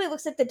it really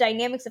looks at the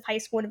dynamics of high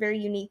school in a very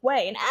unique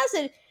way. And as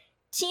a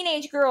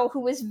teenage girl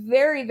who was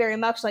very, very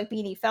much like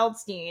Beanie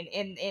Feldstein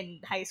in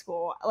high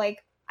school,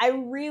 like, I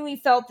really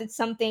felt that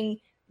something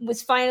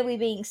was finally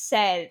being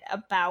said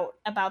about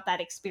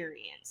that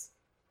experience.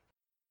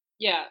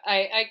 Yeah,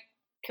 I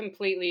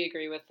completely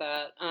agree with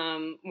that.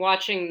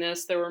 Watching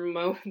this, there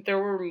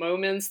were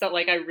moments that,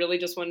 like, I really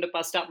just wanted to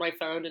bust out my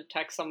phone and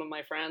text some of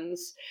my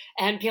friends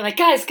and be like,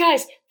 guys,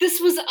 this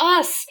was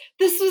us,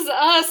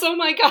 oh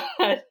my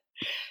god.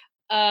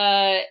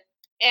 And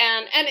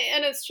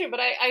it's true, but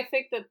I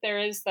think that there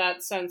is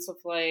that sense of,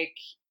 like,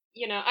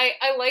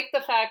 I like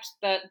the fact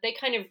that they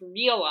kind of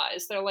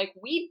realize, they're like,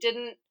 we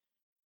didn't.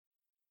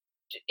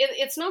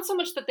 It's not so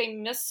much that they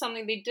missed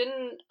something. They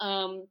didn't,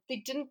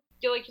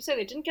 like you said,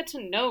 they didn't get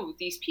to know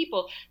these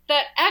people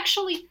that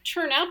actually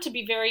turn out to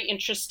be very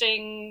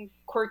interesting,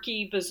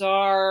 quirky,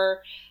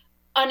 bizarre,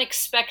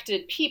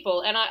 unexpected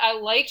people. And I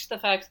liked the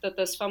fact that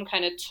this film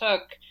kind of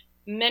took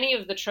many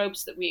of the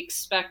tropes that we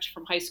expect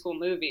from high school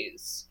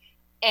movies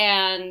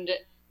and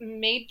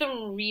made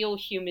them real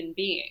human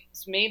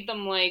beings, made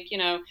them like,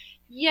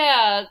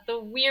 yeah, the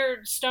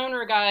weird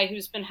stoner guy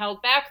who's been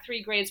held back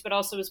 3 grades, but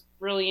also is a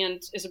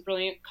brilliant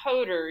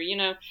coder,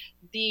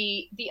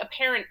 the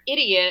apparent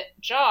idiot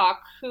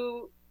jock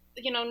who,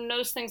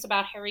 knows things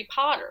about Harry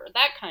Potter,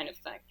 that kind of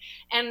thing.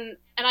 And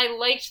I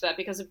liked that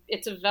because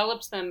it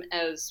develops them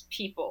as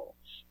people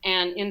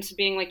and into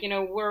being like,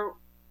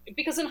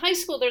 because in high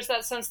school there's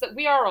that sense that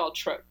we are all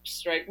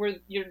tropes, right?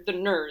 You're the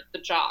nerd, the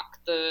jock,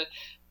 the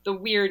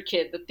weird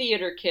kid, the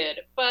theater kid,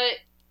 but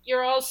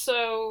you're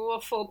also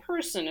a full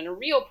person and a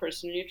real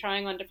person, and you're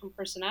trying on different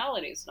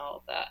personalities and all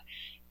of that.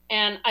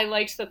 And I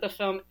liked that the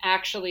film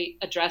actually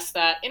addressed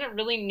that in a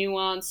really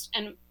nuanced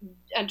and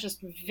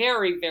just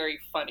very, very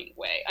funny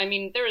way. I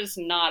mean, there is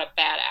not a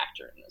bad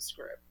actor in this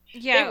group.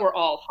 Yeah. They were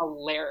all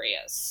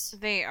hilarious.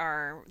 They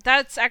are.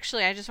 That's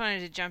actually, I just wanted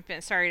to jump in.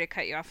 Sorry to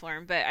cut you off,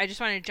 Lauren, but I just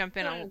wanted to jump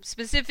in on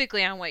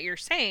specifically on what you're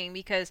saying,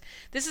 because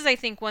this is, I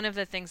think, one of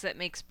the things that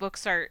makes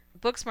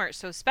Booksmart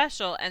so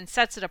special and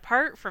sets it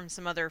apart from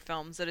some other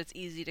films that it's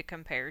easy to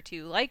compare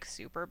to, like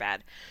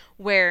Superbad,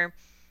 where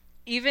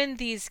even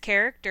these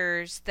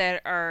characters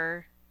that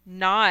are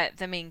not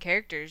the main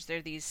characters,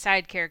 they're these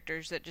side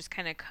characters that just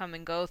kind of come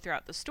and go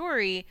throughout the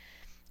story,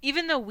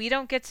 even though we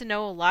don't get to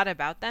know a lot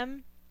about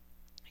them,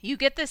 you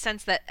get the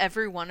sense that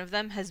every one of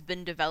them has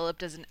been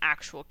developed as an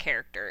actual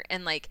character.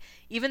 And like,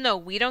 even though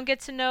we don't get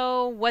to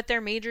know what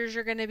their majors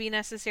are going to be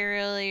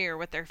necessarily or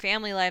what their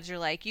family lives are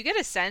like, you get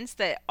a sense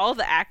that all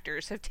the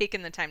actors have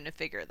taken the time to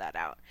figure that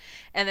out.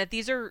 And that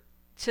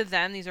to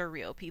them, these are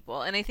real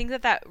people. And I think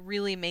that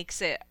really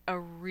makes it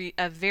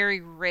a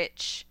very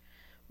rich,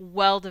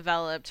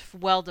 well-developed,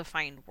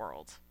 well-defined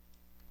world.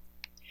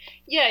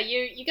 Yeah,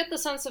 you get the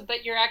sense of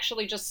that you're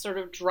actually just sort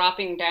of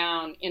dropping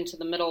down into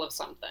the middle of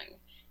something.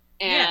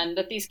 And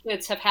that these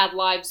kids have had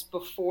lives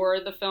before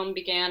the film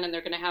began, and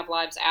they're going to have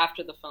lives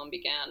after the film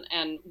began.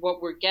 And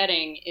what we're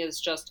getting is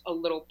just a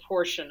little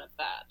portion of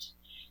that.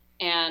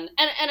 And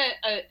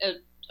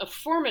a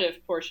formative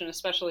portion,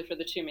 especially for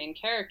the 2 main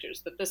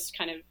characters, that this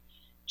kind of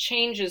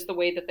changes the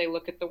way that they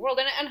look at the world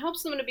and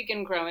helps them to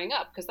begin growing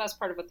up, because that's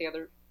part of what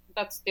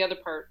that's the other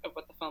part of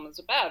what the film is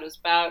about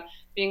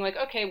being like,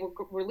 okay,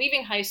 we're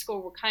leaving high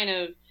school, we're kind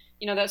of,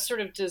 that sort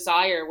of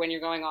desire when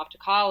you're going off to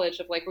college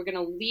of like, we're going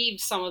to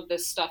leave some of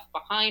this stuff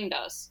behind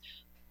us,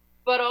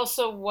 but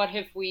also what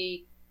have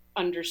we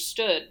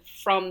understood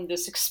from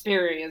this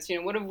experience?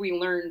 What have we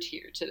learned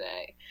here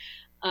today?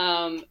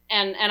 And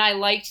I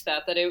liked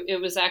that it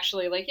was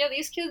actually like, yeah,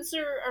 these kids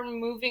are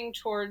moving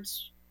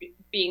towards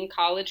being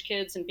college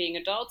kids and being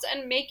adults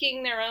and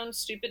making their own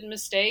stupid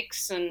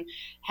mistakes and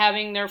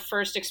having their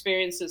first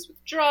experiences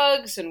with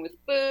drugs and with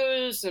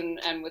booze and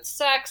with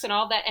sex and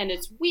all that. And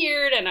it's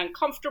weird and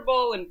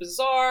uncomfortable and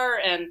bizarre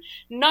and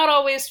not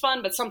always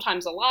fun, but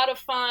sometimes a lot of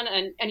fun.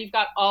 And you've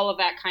got all of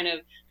that kind of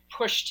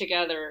pushed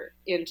together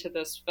into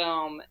this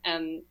film.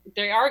 And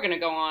they are going to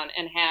go on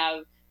and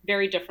have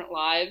very different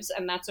lives,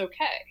 and that's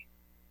okay.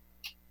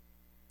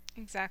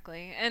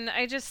 Exactly. And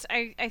I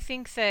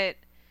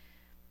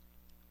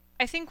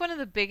think one of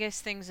the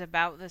biggest things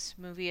about this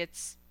movie,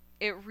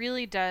 it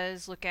really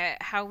does look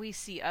at how we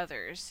see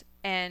others,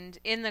 and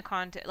in the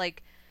context,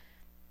 like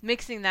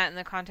mixing that in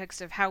the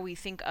context of how we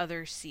think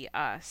others see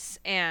us.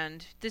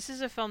 And this is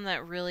a film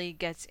that really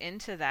gets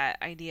into that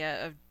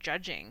idea of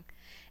judging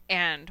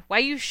and why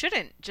you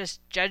shouldn't just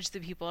judge the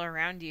people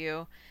around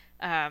you,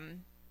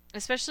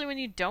 especially when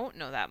you don't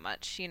know that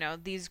much.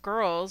 These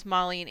girls,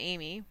 Molly and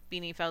Amy,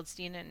 Beanie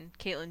Feldstein and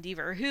Caitlin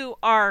Dever, who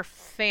are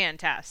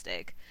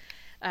fantastic.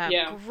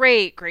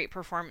 Great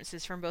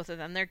performances from both of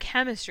them. Their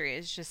chemistry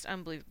is just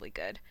unbelievably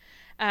good.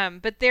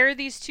 But there are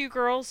these 2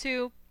 girls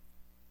who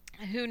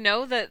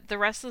know that the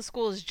rest of the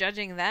school is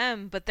judging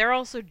them, but they're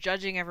also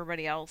judging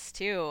everybody else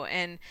too.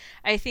 And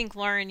I think,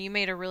 Lauren, you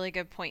made a really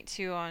good point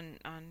too on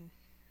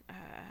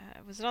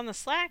was it on the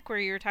Slack where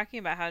you were talking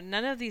about how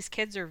none of these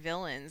kids are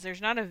villains.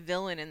 There's not a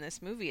villain in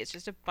this movie. It's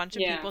just a bunch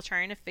of people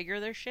trying to figure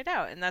their shit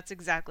out, and that's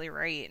exactly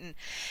right.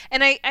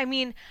 And I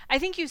mean, I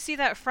think you see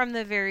that from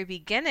the very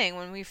beginning.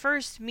 When we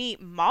first meet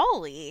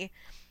Molly,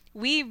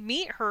 we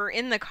meet her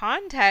in the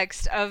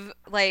context of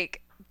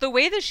like the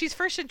way that she's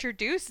first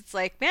introduced. It's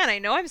like, man, I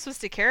know I'm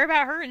supposed to care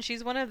about her, and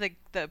she's one of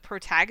the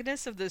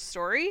protagonists of this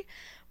story,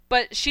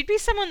 but she'd be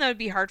someone that would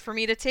be hard for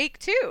me to take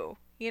too.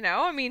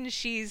 I mean,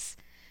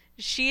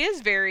 she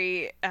is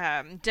very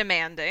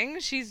demanding.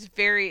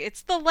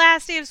 It's the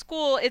last day of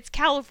school. It's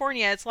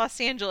California. It's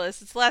Los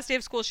Angeles. It's the last day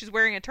of school. She's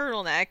wearing a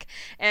turtleneck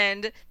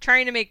and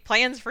trying to make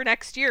plans for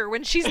next year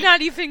when she's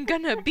not even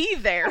gonna be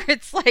there.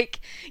 It's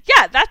like,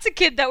 yeah, that's a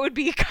kid that would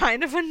be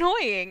kind of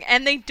annoying.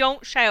 And they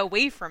don't shy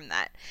away from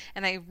that.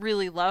 And I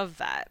really love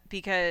that,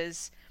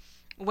 because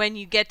when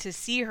you get to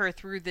see her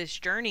through this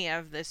journey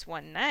of this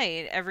one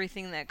night,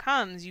 everything that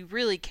comes, you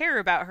really care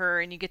about her,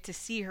 and you get to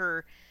see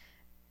her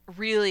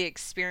really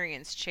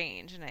experience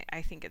change, and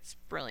I think it's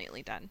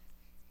brilliantly done.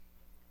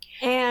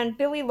 And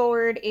Billie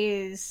Lourd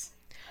is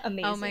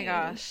amazing. Oh my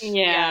gosh.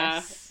 Yeah.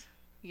 Yes.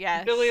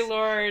 Yes. Billie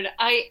Lourd.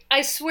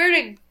 I swear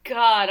to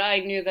God, I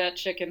knew that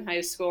chick in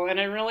high school, and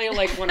I really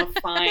like want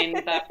to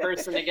find that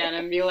person again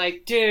and be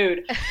like,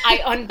 dude,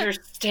 I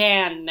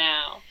understand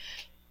now.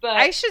 But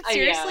I should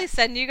seriously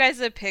send you guys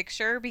a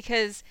picture,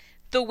 because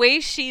the way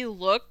she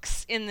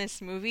looks in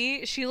this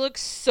movie, she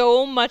looks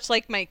so much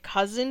like my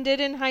cousin did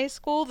in high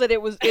school that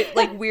it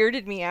like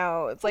weirded me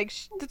out. It's like,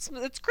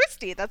 it's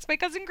Christy. That's my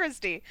cousin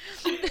Christy.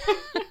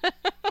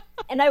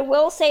 And I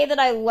will say that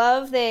I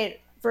love that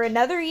for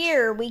another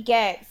year we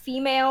get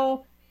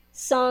female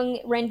sung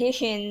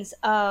renditions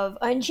of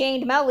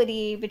Unchained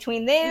Melody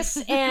between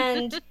this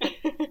and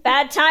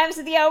Bad Times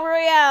at the El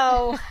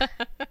Royale.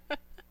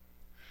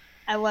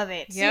 I love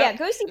it. So yeah,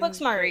 go see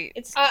Booksmart. Great.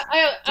 It's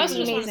I also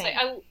just amazing. want to say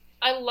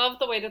I love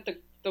the way that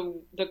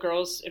the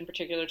girls in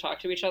particular talk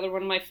to each other.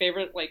 One of my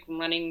favorite like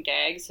running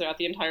gags throughout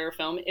the entire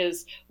film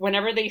is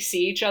whenever they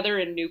see each other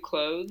in new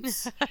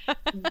clothes,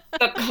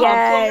 the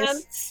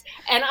compliments,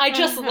 and I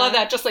just love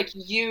that. Just like,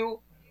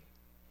 you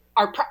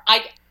are,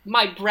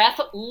 my breath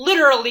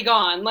literally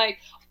gone, like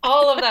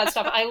all of that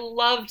stuff. I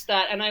loved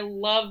that, and I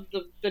loved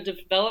the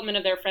development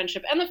of their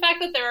friendship, and the fact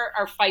that there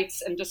are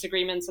fights and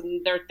disagreements,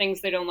 and there are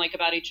things they don't like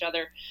about each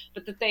other,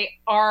 but that they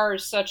are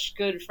such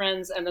good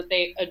friends, and that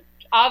they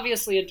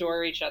obviously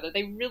adore each other.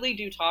 They really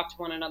do talk to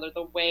one another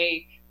the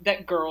way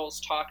that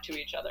girls talk to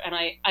each other, and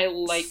I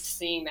liked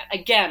seeing that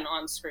again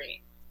on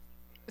screen.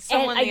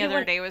 Someone the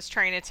other day was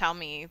trying to tell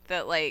me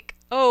that, like,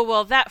 oh,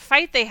 well, that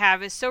fight they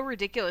have is so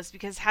ridiculous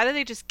because how do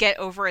they just get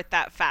over it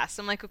that fast?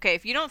 I'm like, okay,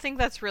 if you don't think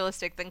that's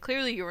realistic, then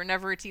clearly you were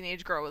never a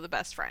teenage girl with a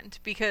best friend,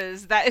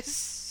 because that is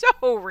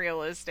so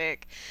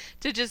realistic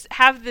to just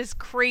have this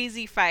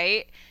crazy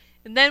fight.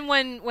 And then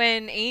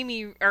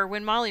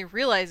when Molly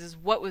realizes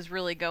what was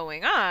really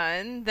going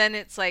on, then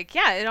it's like,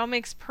 yeah, it all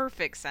makes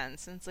perfect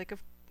sense. And it's like,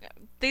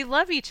 they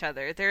love each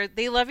other.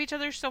 They love each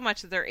other so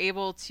much that they're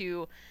able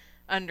to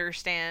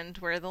understand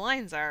where the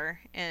lines are.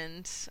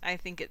 And I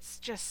think it's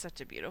just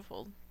such a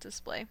beautiful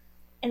display.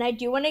 And I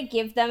do want to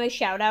give them a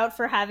shout out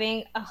for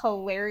having a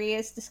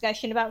hilarious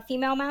discussion about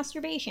female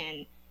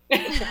masturbation.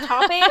 It's a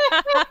topic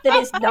that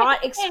is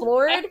not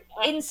explored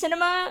in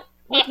cinema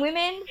with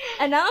women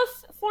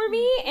enough for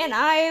me, and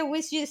I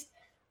was just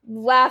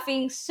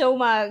laughing so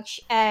much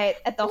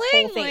at the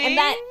whole thing. And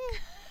that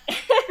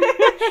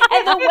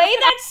and the way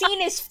that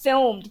scene is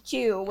filmed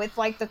too, with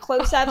like the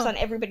close-ups on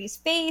everybody's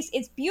face,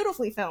 it's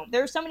beautifully filmed.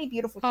 There are so many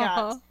beautiful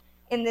shots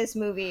in this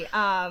movie.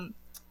 Well,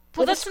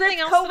 that's something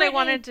else that I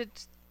wanted to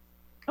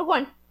go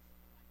on.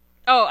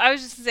 Oh, I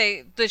was just gonna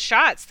say, the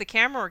shots, the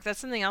camera work, that's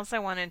something else I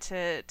wanted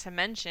to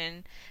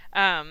mention.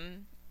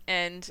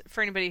 And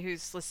for anybody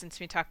who's listened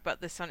to me talk about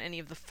this on any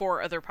of the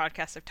 4 other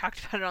podcasts I've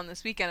talked about it on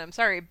this weekend, I'm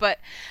sorry, but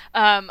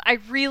I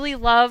really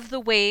love the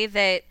way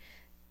that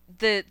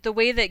the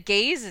way that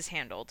gaze is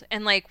handled.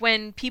 And like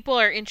when people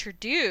are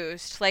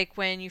introduced, like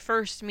when you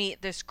first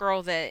meet this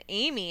girl that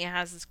Amy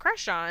has this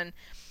crush on,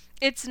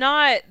 it's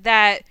not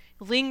that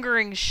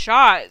lingering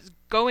shot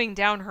going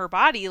down her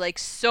body like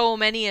so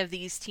many of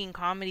these teen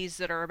comedies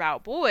that are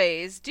about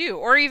boys do,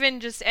 or even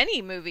just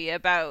any movie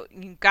about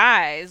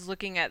guys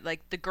looking at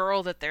like the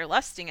girl that they're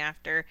lusting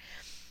after.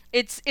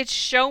 It's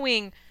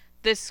showing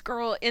this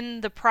girl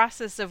in the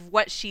process of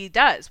what she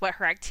does, what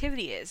her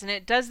activity is, and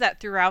it does that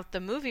throughout the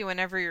movie.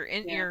 Whenever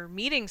you're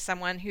meeting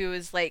someone who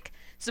is like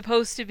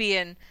supposed to be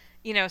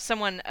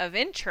someone of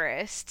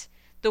interest,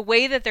 the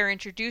way that they're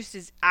introduced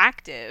is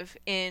active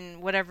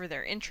in whatever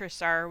their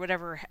interests are,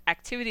 whatever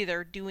activity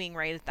they're doing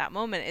right at that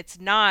moment. It's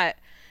not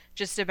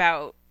just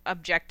about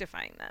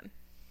objectifying them.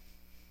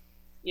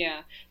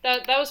 Yeah,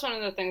 that was one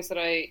of the things that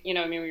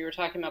we were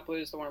talking about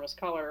blue's the warmest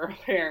color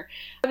earlier.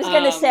 I was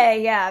going to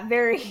say, yeah,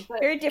 very,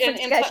 very different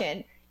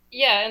discussion.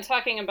 And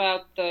talking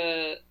about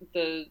the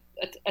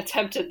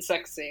attempted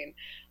sex scene,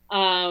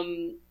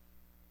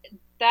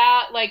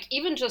 that, like,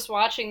 even just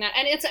watching that,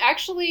 and it's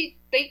actually,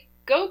 they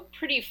go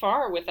pretty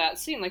far with that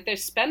scene. Like, they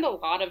spend a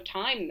lot of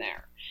time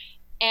there.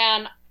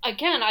 And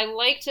again, I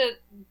liked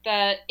it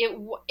that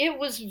it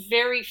was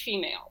very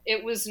female.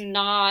 It was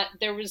not,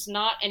 there was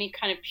not any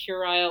kind of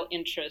puerile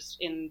interest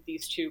in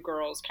these two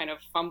girls kind of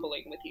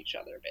fumbling with each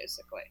other,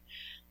 basically.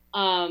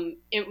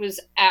 It was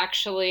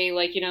actually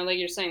like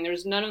you're saying,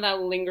 there's none of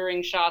that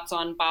lingering shots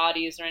on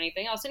bodies or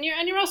anything else. And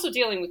you're also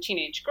dealing with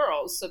teenage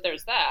girls, so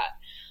there's that.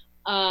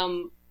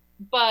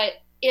 But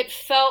it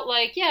felt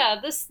like, yeah,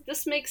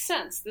 this makes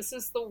sense. This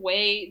is the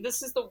way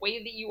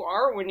that you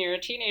are when you're a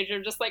teenager.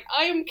 Just like,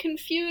 I am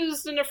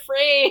confused and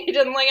afraid,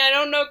 and like I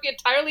don't know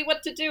entirely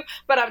what to do,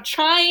 but I'm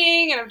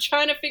trying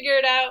to figure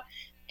it out.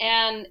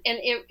 And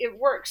it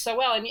works so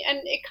well, and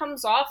it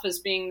comes off as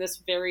being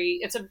this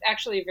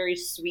actually a very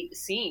sweet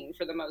scene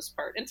for the most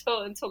part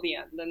until the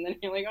end, and then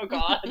you're like, oh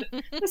god,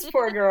 this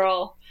poor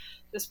girl.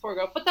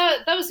 But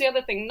that was the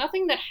other thing.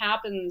 Nothing that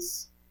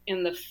happens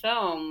in the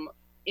film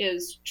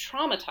is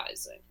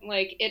traumatizing.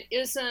 Like, it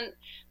isn't.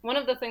 One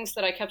of the things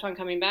that I kept on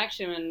coming back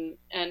to, and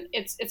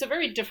it's a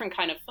very different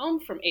kind of film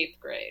from 8th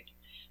Grade,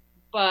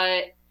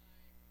 but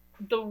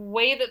the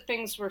way that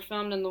things were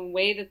filmed and the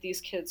way that these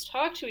kids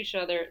talk to each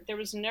other, there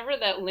was never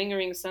that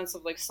lingering sense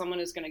of like someone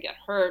is going to get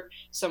hurt,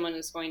 someone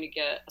is going to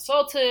get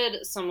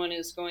assaulted, someone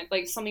is going,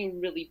 like something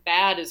really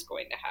bad is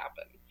going to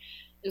happen.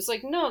 It's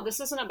like, no,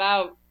 this isn't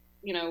about,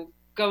 you know,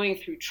 going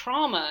through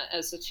trauma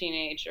as a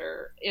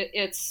teenager.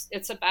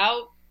 It's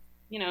about,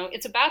 you know,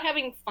 it's about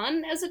having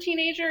fun as a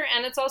teenager,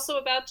 and it's also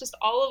about just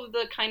all of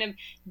the kind of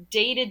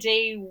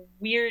day-to-day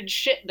weird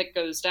shit that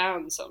goes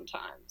down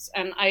sometimes.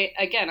 And I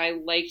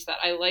liked that.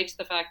 I liked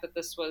the fact that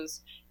this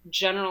was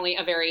generally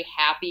a very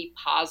happy,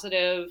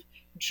 positive,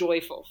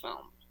 joyful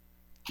film.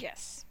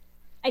 Yes.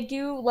 I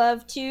do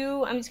love,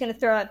 too, I'm just going to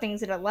throw out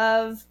things that I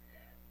love,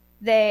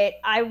 that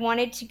I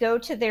wanted to go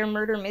to their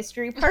murder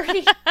mystery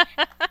party.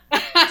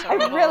 I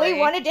really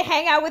wanted to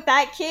hang out with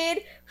that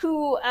kid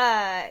who,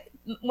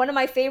 one of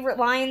my favorite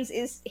lines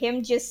is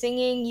him just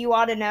singing "You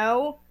Ought to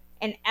Know"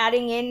 and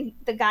adding in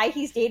the guy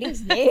he's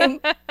dating's name.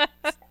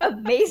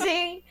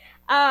 Amazing.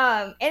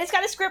 And it's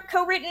got a script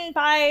co-written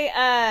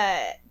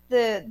by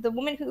the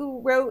woman who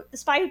wrote The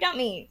Spy Who Dumped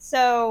Me.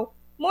 So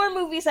more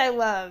movies I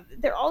love.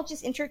 They're all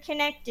just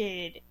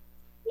interconnected.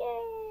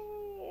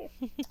 Yay!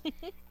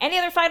 Any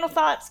other final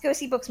thoughts? Go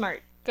see Booksmart.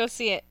 Go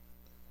see it.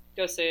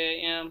 Go see it,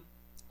 yeah.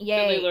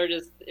 Yay. Billy Lord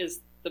is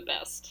the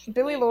best.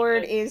 Billy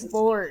Lord is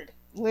Lord.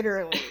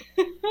 Literally.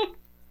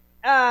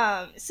 So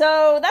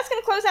that's going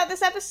to close out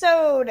this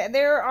episode.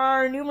 There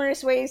are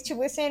numerous ways to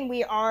listen.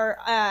 We are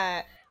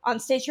on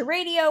Stitcher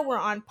Radio. We're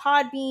on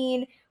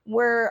Podbean.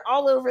 We're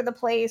all over the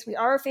place. We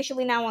are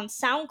officially now on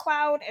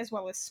SoundCloud as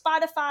well as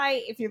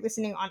Spotify. If you're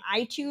listening on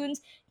iTunes,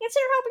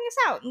 consider helping us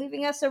out and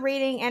leaving us a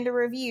rating and a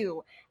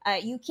review.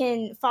 You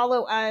can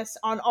follow us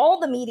on all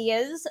the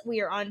medias. We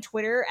are on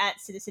Twitter at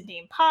Citizen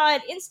Dame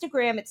Pod,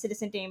 Instagram at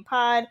Citizen Dame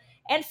Pod,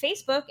 and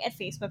Facebook at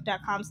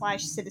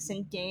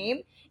facebook.com/Citizen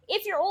Dame.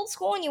 If you're old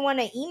school and you want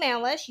to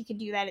email us, you can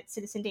do that at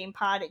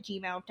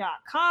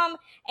citizendamepod@gmail.com.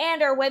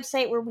 And our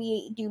website where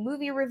we do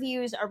movie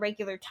reviews, our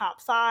regular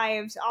top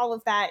fives, all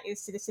of that is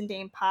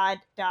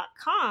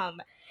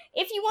citizendamepod.com.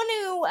 If you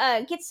want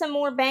to get some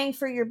more bang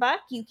for your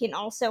buck, you can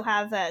also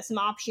have some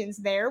options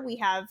there. We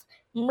have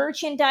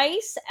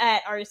merchandise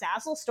at our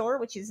Zazzle store,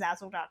 which is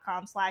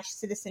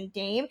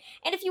zazzle.com/citizendame.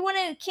 And if you want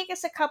to kick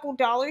us a couple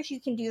dollars, you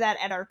can do that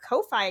at our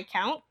Ko-Fi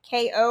account,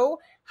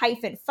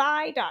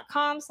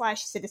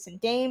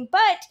 ko-fi.com/citizendame.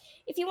 But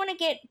if you want to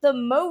get the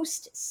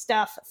most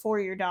stuff for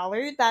your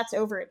dollar, that's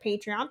over at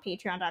Patreon,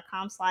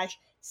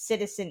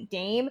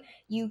 patreon.com/citizendame.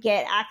 You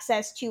get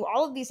access to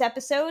all of these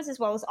episodes as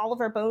well as all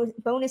of our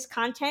bonus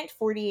content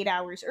 48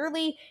 hours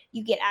early.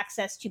 You get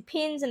access to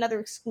pins and other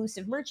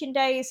exclusive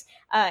merchandise.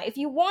 If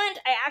you want,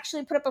 I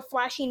actually put up a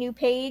flashy new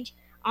page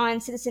on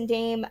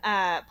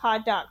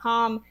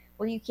citizendamepod.com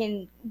where you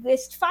can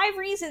list 5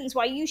 reasons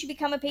why you should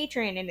become a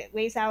patron, and it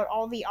lays out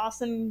all the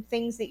awesome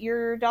things that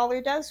your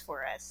dollar does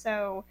for us.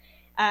 So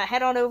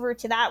head on over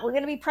to that. We're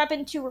going to be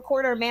prepping to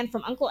record our Man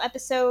from U.N.C.L.E.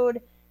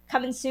 episode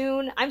coming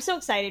soon. I'm so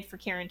excited for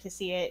Karen to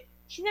see it.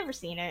 She's never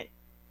seen it.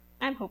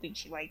 I'm hoping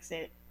she likes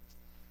it.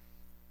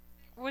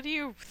 What do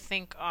you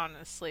think,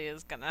 honestly,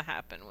 is going to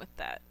happen with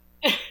that?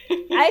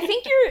 I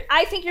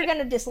think you're going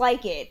to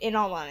dislike it, in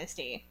all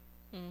honesty.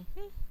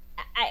 Mm-hmm.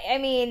 I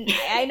mean,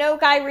 I know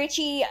Guy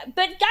Ritchie, but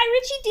Guy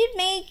Ritchie did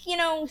make,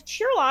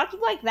 Sherlock.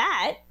 You like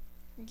that.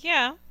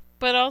 Yeah,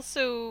 but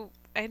also,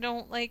 I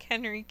don't like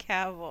Henry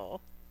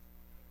Cavill.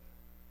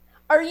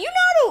 Are you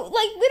not,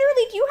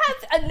 literally, do you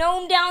have a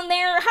gnome down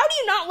there? How do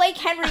you not like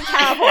Henry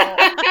Cavill?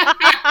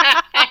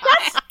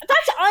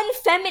 That's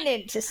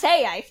unfeminine to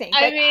say, I think.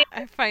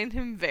 I find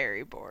him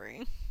very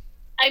boring.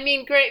 I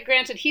mean,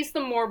 granted, he's the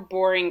more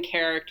boring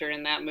character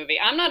in that movie.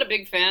 I'm not a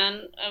big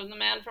fan of The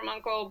Man from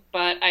U.N.C.L.E.,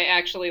 but I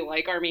actually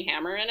like Armie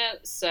Hammer in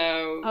it,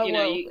 so, who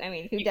you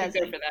doesn't? can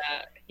go for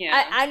that.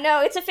 Yeah. I know,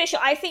 it's official.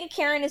 I think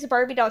Karen is a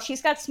Barbie doll.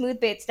 She's got smooth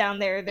bits down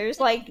there. There's,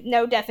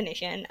 no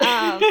definition.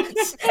 I'm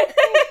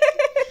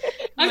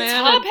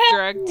on a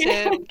drug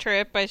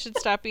trip. I should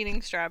stop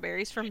eating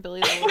strawberries from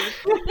Billy Lord.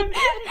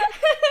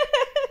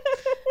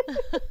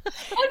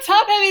 I'm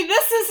top-heavy.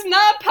 This is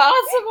not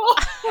possible.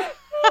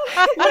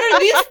 What are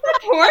these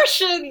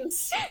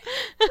proportions?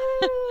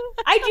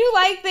 I do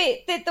like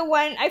that the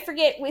one, I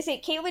forget, was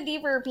it Caitlin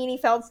Deaver or Beanie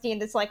Feldstein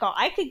that's like, oh,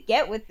 I could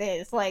get with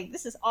this. Like,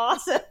 this is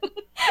awesome.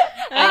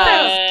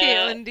 That was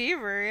Caitlin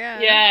Deaver,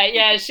 yeah.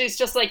 Yeah, she's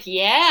just like,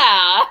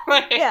 yeah.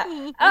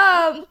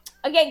 Yeah.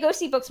 Again, go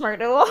see Booksmart.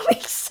 It'll all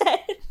make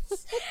sense.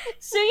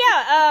 So,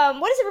 yeah,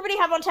 what does everybody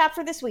have on tap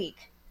for this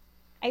week?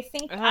 I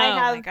think I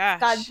have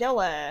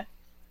Godzilla.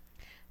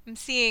 I'm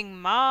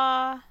seeing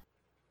Ma.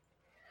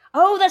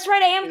 Oh, that's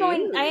right. I am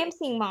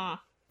seeing Ma.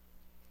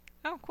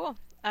 Oh, cool.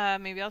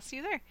 Maybe I'll see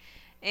you there.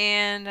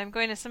 And I'm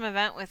going to some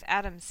event with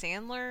Adam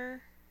Sandler.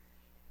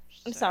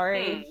 I'm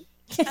sorry.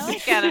 I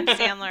like Adam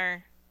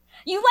Sandler.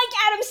 You like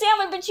Adam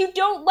Sandler, but you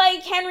don't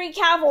like Henry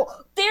Cavill.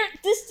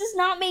 This does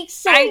not make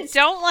sense. I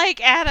don't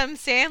like Adam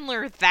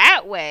Sandler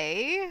that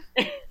way.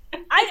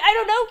 I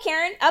don't know,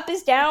 Karen. Up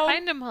is down. I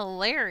find him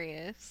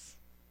hilarious.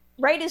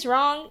 right is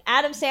wrong.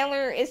 Adam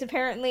Sandler is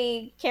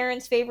apparently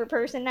Karen's favorite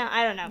person now.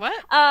 I don't know. What?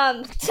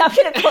 So I'm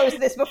gonna close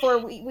this before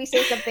we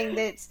say something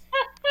that's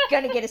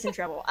gonna get us in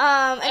trouble.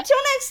 Until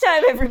next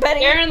time, everybody.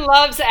 Karen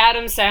loves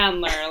Adam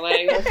Sandler.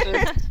 Like, let's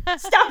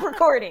just... Stop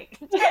recording.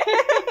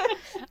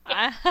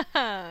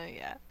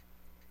 Yeah.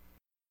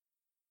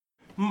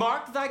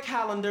 Mark thy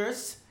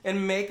calendars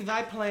and make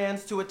thy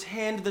plans to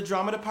attend the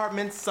drama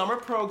department's summer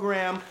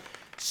program,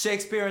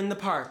 Shakespeare in the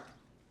Park.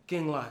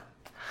 Lot.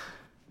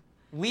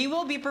 We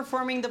will be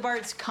performing the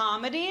Bart's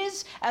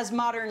comedies as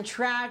modern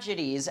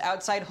tragedies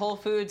outside Whole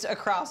Foods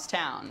across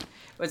town.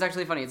 It's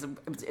actually funny.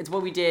 It's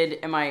what we did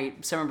in my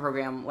summer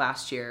program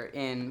last year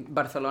in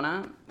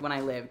Barcelona, when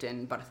I lived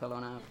in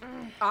Barcelona.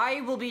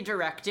 I will be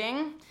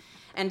directing,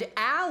 and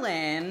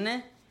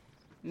Alan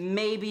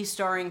may be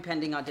starring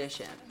pending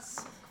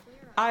auditions.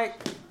 I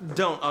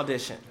don't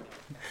audition.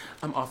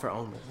 I'm offer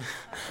only.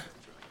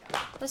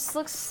 This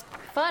looks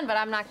fun, but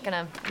I'm not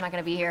gonna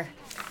be here.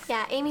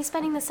 Yeah, Amy's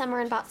spending the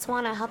summer in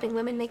Botswana helping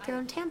women make their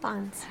own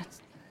tampons.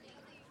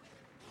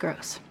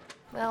 Gross.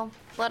 Well,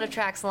 blood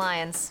attracts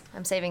lions.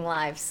 I'm saving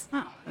lives.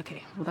 Oh,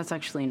 okay. Well, that's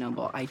actually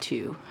noble. I,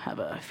 too, have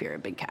a fear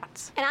of big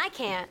cats. And I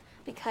can't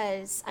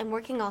because I'm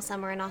working all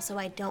summer and also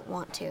I don't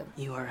want to.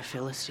 You are a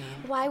Philistine.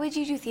 Why would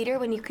you do theater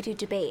when you could do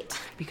debate?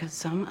 Because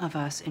some of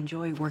us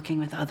enjoy working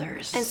with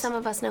others. And some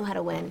of us know how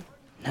to win.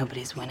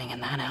 Nobody's winning in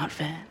that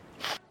outfit.